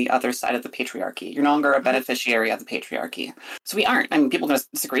you on the other side of the patriarchy? You're no longer a beneficiary of the patriarchy. So we aren't. I mean, people are going to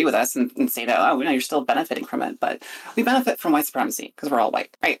disagree with us and say that, oh, you're still benefiting from it. But we benefit from white supremacy because we're all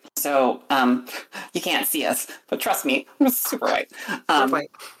white, right? So you can't see us, but trust me, we're super white.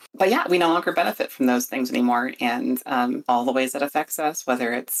 White. But yeah, we no longer benefit from those things anymore. And all the ways that affects us,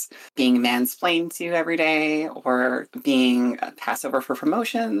 whether it's being mansplained to every day or being passed over for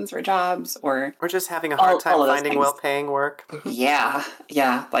promotions or jobs or just having a hard time finding well-paying work. Yeah.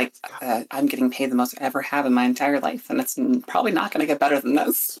 Like I'm getting paid the most I ever have in my entire life, and it's probably not going to get better than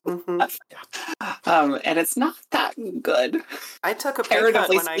this. Mm-hmm. And it's not that good. I took a pay cut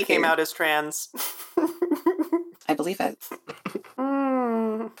when I came out as trans. I believe it.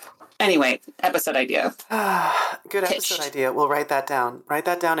 Anyway, episode idea. Good episode idea. We'll write that down. Write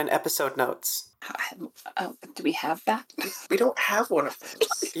that down in episode notes. Do we have that? We don't have one of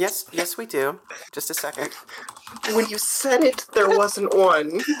those. Yes, we do. Just a second. When you said it, there wasn't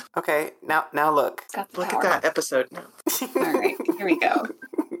one. Okay, now look. Look at that episode now. All right, here we go.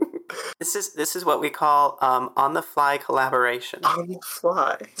 This is what we call on-the-fly collaboration. On the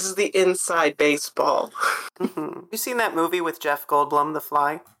fly. This is the inside baseball. Mm-hmm. You seen that movie with Jeff Goldblum, The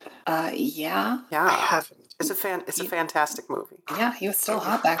Fly? Yeah. Yeah. I haven't. It's a fantastic movie. Yeah, he was still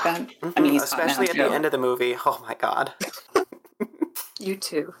hot back then. Mm-hmm. I mean, he's especially hot at now, the end of the movie. Oh my God. You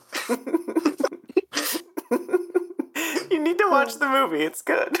too. You need to watch the movie. It's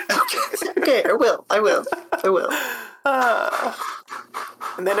good. Okay, I will.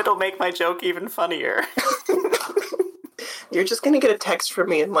 And then it'll make my joke even funnier. You're just going to get a text from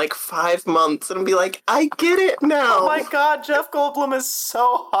me in like 5 months and I'll be like, I get it now. Oh my God, Jeff Goldblum is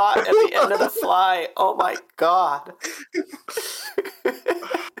so hot at the end of The Fly. Oh my God.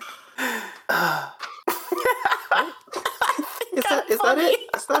 Is that it?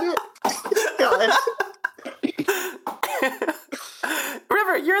 God.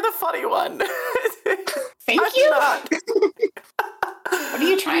 River, you're the funny one. Thank you. What are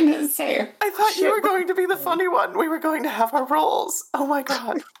you trying to say? I thought you were going to be the funny one. We were going to have our roles. Oh my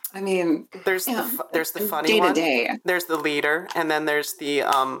God. I mean, there's the funny one. Day to day. There's the leader, and then there's the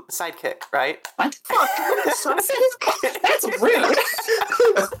sidekick, right? What? That's rude.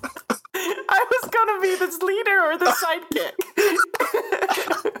 I was gonna be this leader or the sidekick.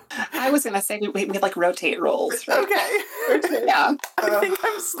 I was gonna say we like rotate roles. Right? Okay. Yeah. I think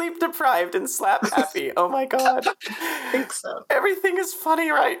I'm sleep deprived and slap happy. Oh my God. I think so. Everything is funny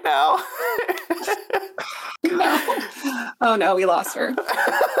right now. No. Oh no, we lost her.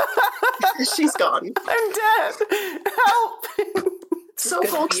 She's gone. I'm dead. Help. So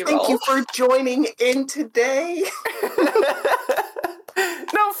folks, thank you for joining in today.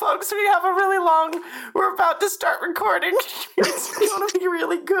 No, folks, we have a really long... We're about to start recording. It's going to be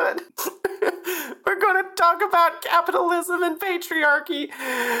really good. We're going to talk about capitalism and patriarchy.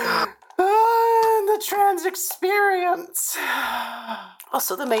 And the trans experience.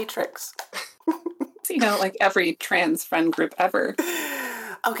 Also the Matrix. You know, like every trans friend group ever.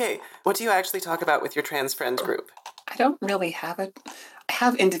 Okay, what do you actually talk about with your trans friends group? I don't really have it. I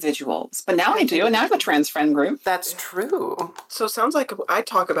have individuals, but now I do, and now I have a trans friend group. That's true. So it sounds like I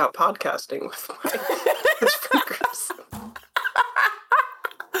talk about podcasting with my trans friend groups.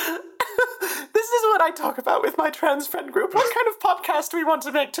 This is what I talk about with my trans friend group. What kind of podcast do we want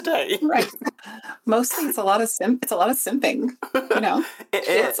to make today? Right. Mostly it's a lot of simping, you know? It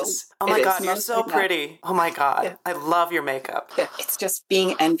is. Oh my God, you're so pretty. Oh my God. Yeah. I love your makeup. Yeah. It's just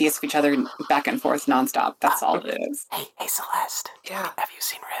being envious of each other back and forth nonstop. That's all it is. Hey, Celeste. Yeah. Have you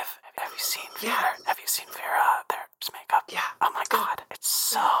seen Riv? Have you seen Vera? Yeah. Have you seen Vera? Their makeup? Yeah. Oh my God. It's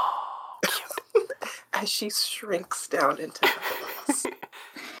so cute. As she shrinks down into the place.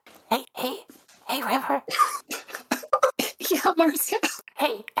 Hey, River. Yeah, Marcia.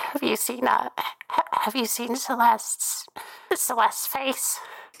 Hey, have you seen Celeste's face?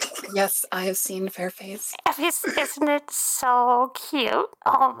 Yes, I have seen Fairface. Isn't it so cute?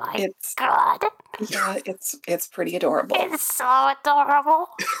 Oh my God. Yeah, it's pretty adorable. It's so adorable.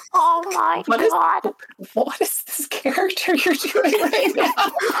 Oh my God. What is this character you're doing right now?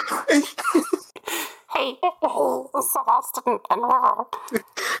 Hey, Celeste and River.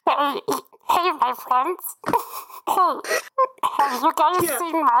 Hey, my friends. Hey, have you guys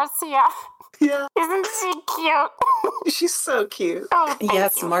seen Marcia? Yeah. Isn't she cute? She's so cute. Oh,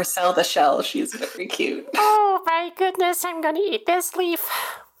 yes, Marcel the Shell. She's very cute. Oh my goodness, I'm gonna eat this leaf.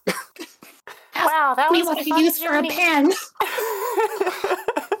 Wow, that was what a to fun use for a journey. pen.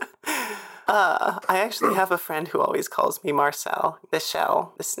 I actually have a friend who always calls me Marcel, the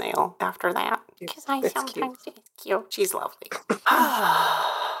shell, the snail, after that. Because I sometimes think it's cute. She's lovely.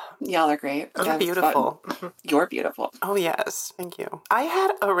 Y'all are great. You're beautiful. You're beautiful. Oh, yes. Thank you. I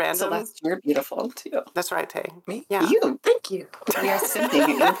had a random... Celeste, you're beautiful, too. That's right, Tay. Me? Yeah. You. Thank you. We are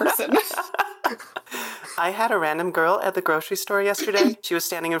simping in person. I had a random girl at the grocery store yesterday. She was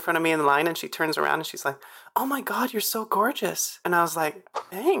standing in front of me in line and she turns around and she's like, "Oh my God, you're so gorgeous." And I was like,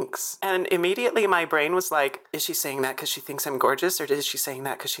 "Thanks." And immediately my brain was like, is she saying that because she thinks I'm gorgeous, or is she saying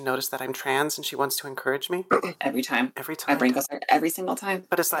that because she noticed that I'm trans and she wants to encourage me? Every time. Every time. My brain goes there every single time.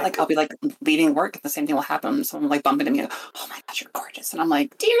 But it's like I'll be like leaving work and the same thing will happen. Someone will like bump into me, like, "Oh my God, you're gorgeous." And I'm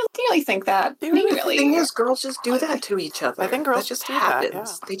like, do you really think that? Do you really? Really? The thing is, girls just do that to each other. I think girls that just do happens.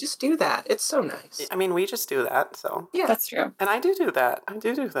 that, yeah. They just do that. It's so nice. I mean, we just do that, so. Yeah. That's true. And I do that. I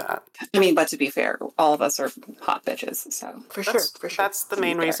do that. I mean, but to be fair, all of us are hot bitches, so. For sure. That's the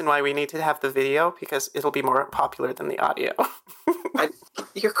main reason why we need to have the video, because it'll be more popular than the audio.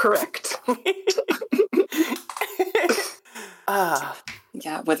 You're correct.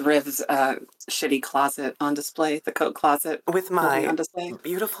 Yeah, with Riv's shitty closet on display, the coat closet. With my on display.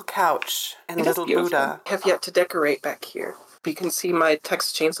 beautiful couch and It is little beautiful. Buddha. I have yet to decorate back here. You can see my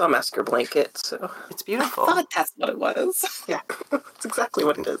Texas Chainsaw Massacre blanket, so... It's beautiful. I thought that's what it was. Yeah, that's exactly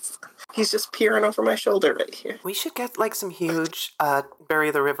what it is. He's just peering over my shoulder right here. We should get like some huge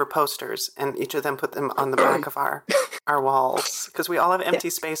Bury the River posters and each of them put them on the back of our walls, because we all have empty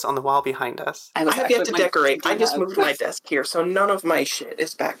space on the wall behind us. I have yet to decorate. I just moved my desk here, so none of my shit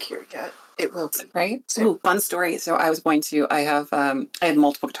is back here yet. It will be. Right? Ooh, fun story. So I had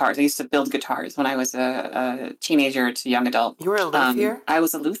multiple guitars. I used to build guitars when I was a teenager to young adult. You were a luthier? I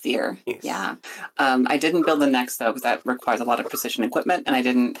was a luthier. Yes. Yeah. I didn't build the necks though, because that requires a lot of precision equipment, and I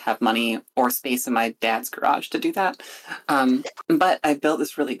didn't have money or space in my dad's garage to do that. But I built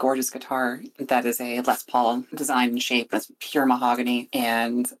this really gorgeous guitar that is a Les Paul design and shape. It's pure mahogany,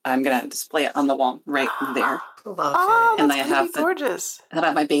 and I'm gonna display it on the wall right there. Love Oh, it. And that's I have gorgeous. And I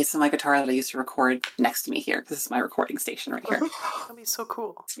have my bass and my guitar that I used to record next to me here. This is my recording station right here. That'd be so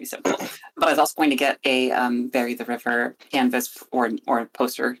cool. It's gonna be so cool. But I was also going to get a Bury the River canvas or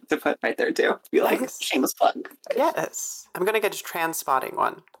poster to put right there too. Be like, Nice. shameless plug. Yes. I'm going to get a TransSpotting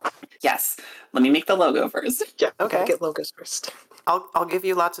one. Yes. Let me make the logo first. Yeah, Okay. gotta get logos first. I'll give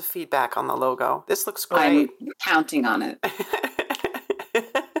you lots of feedback on the logo. This looks great. I'm counting on it.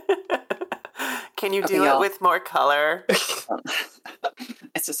 Can you Okay, do it y'all. with more color?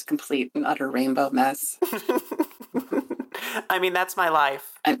 It's just a complete and utter rainbow mess. I mean, that's my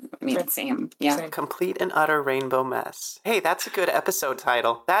life. I mean, same. Yeah. Same. Complete and utter rainbow mess. Hey, that's a good episode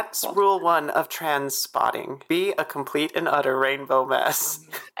title. That's rule 1 of TransSpotting. Be a complete and utter rainbow mess.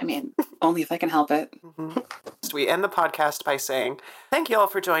 I mean, only if I can help it. We end the podcast by saying, thank you all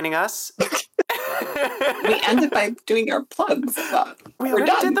for joining us. We ended by doing our plugs. We We're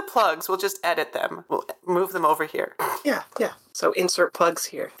already done. did the plugs. We'll just edit them. We'll move them over here. Yeah. So insert plugs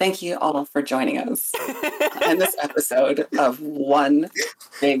here. Thank you all for joining us in this episode of One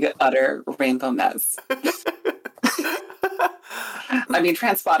Big Utter Rainbow Mess. I mean,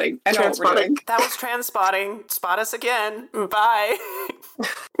 TransSpotting. I know what we're doing. That was TransSpotting. Spot us again. Bye.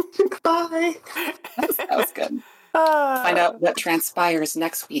 Bye. That was good. Find out what transpires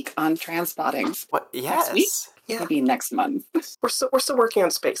next week on TransSpotting. What? Next week? Yes. Yeah. Maybe next month. We're still working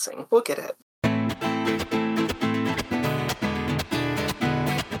on spacing. We'll get it.